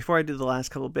 Before I do the last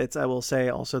couple bits, I will say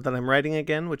also that I'm writing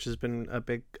again, which has been a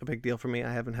big deal for me.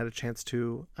 I haven't had a chance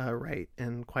to write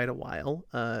in quite a while.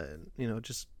 Losing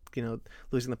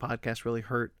the podcast really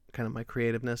hurt kind of my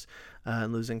creativeness,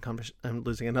 and losing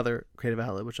another creative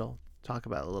outlet, which I'll talk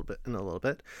about in a little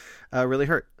bit, really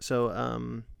hurt. So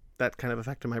that kind of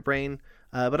affected my brain.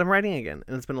 But I'm writing again,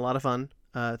 and it's been a lot of fun.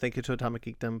 Thank you to Atomic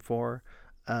Geekdom for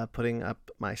putting up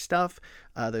my stuff.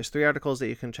 There's 3 articles that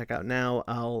you can check out now.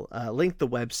 I'll link the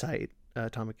website,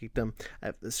 Atomic Geekdom.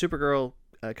 The Supergirl,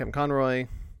 Kevin Conroy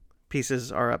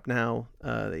pieces are up now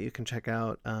that you can check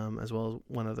out, as well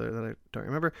as one other that I don't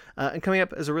remember. And coming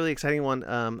up is a really exciting one,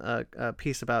 a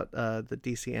piece about the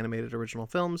DC animated original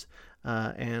films,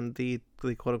 and the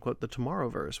quote-unquote the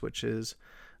Tomorrowverse, which is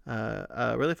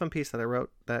a really fun piece that I wrote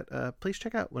that please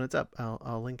check out when it's up.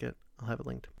 I'll link it. I'll have it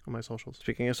linked on my socials.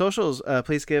 Speaking of socials,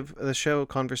 please give the show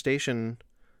Conversation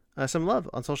some love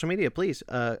on social media, please.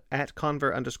 At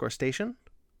 @conver_station.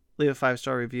 Leave a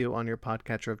 5-star review on your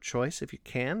podcatcher of choice if you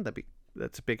can.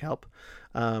 That's a big help.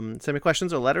 Send me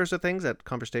questions or letters or things at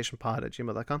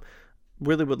conversationpod@gmail.com.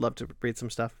 Really would love to read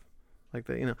some stuff like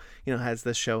that. Has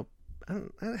this show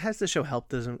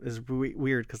helped is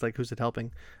weird because like who's it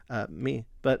helping? Me.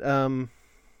 But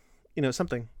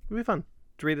something. It would be fun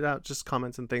to read it out, just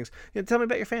comments and things. Tell me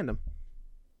about your fandom.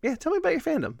 Yeah, tell me about your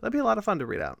fandom. That'd be a lot of fun to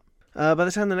read out. By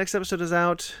the time the next episode is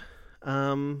out,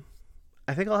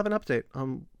 I think I'll have an update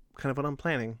on kind of what I'm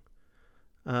planning.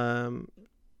 I'm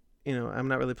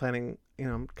not really planning,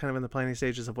 I'm kind of in the planning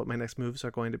stages of what my next moves are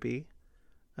going to be.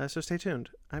 So stay tuned.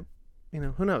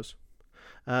 Who knows?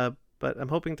 But I'm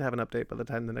hoping to have an update by the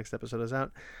time the next episode is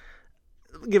out.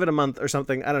 Give it a month or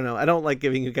something. I don't know. I don't like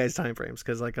giving you guys time frames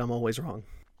because like I'm always wrong.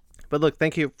 But look,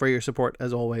 thank you for your support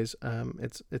as always.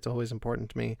 It's always important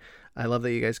to me. I love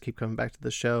that you guys keep coming back to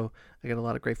the show. I get a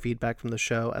lot of great feedback from the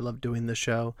show. I love doing the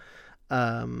show.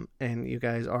 And you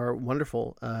guys are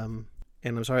wonderful. And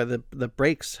I'm sorry the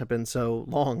breaks have been so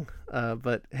long.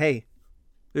 But hey,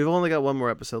 we've only got one more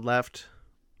episode left.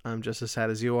 I'm just as sad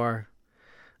as you are.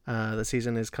 The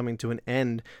season is coming to an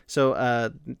end. So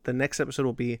the next episode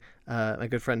will be my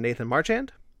good friend Nathan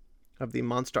Marchand of the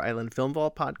Monster Island Film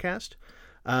Vault podcast.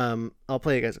 I'll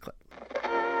play you guys a clip.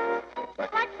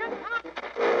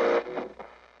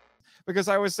 Because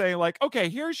I was saying like, okay,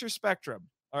 here's your spectrum.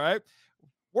 All right.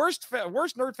 Worst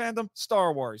nerd fandom,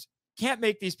 Star Wars. Can't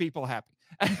make these people happy.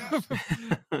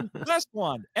 Best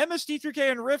one,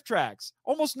 MST3K and Rift Tracks.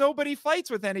 Almost nobody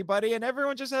fights with anybody and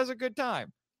everyone just has a good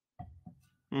time.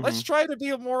 Mm-hmm. Let's try to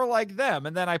be more like them.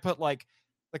 And then I put like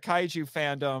the kaiju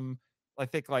fandom. I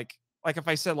think like if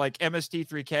I said like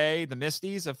MST3K, the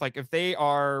Misties, if they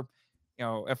are,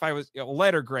 if I was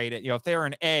letter grade it, if they're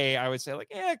an A, I would say like,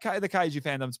 the kaiju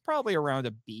fandom's probably around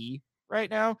a B right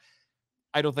now.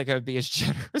 I don't think I would be as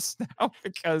generous now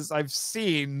because I've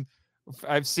seen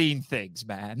things,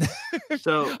 man.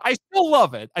 So I still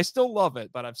love it,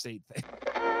 but I've seen things.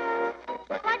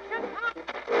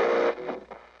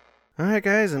 All right,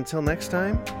 guys, until next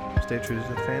time, stay true to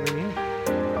the fan in you.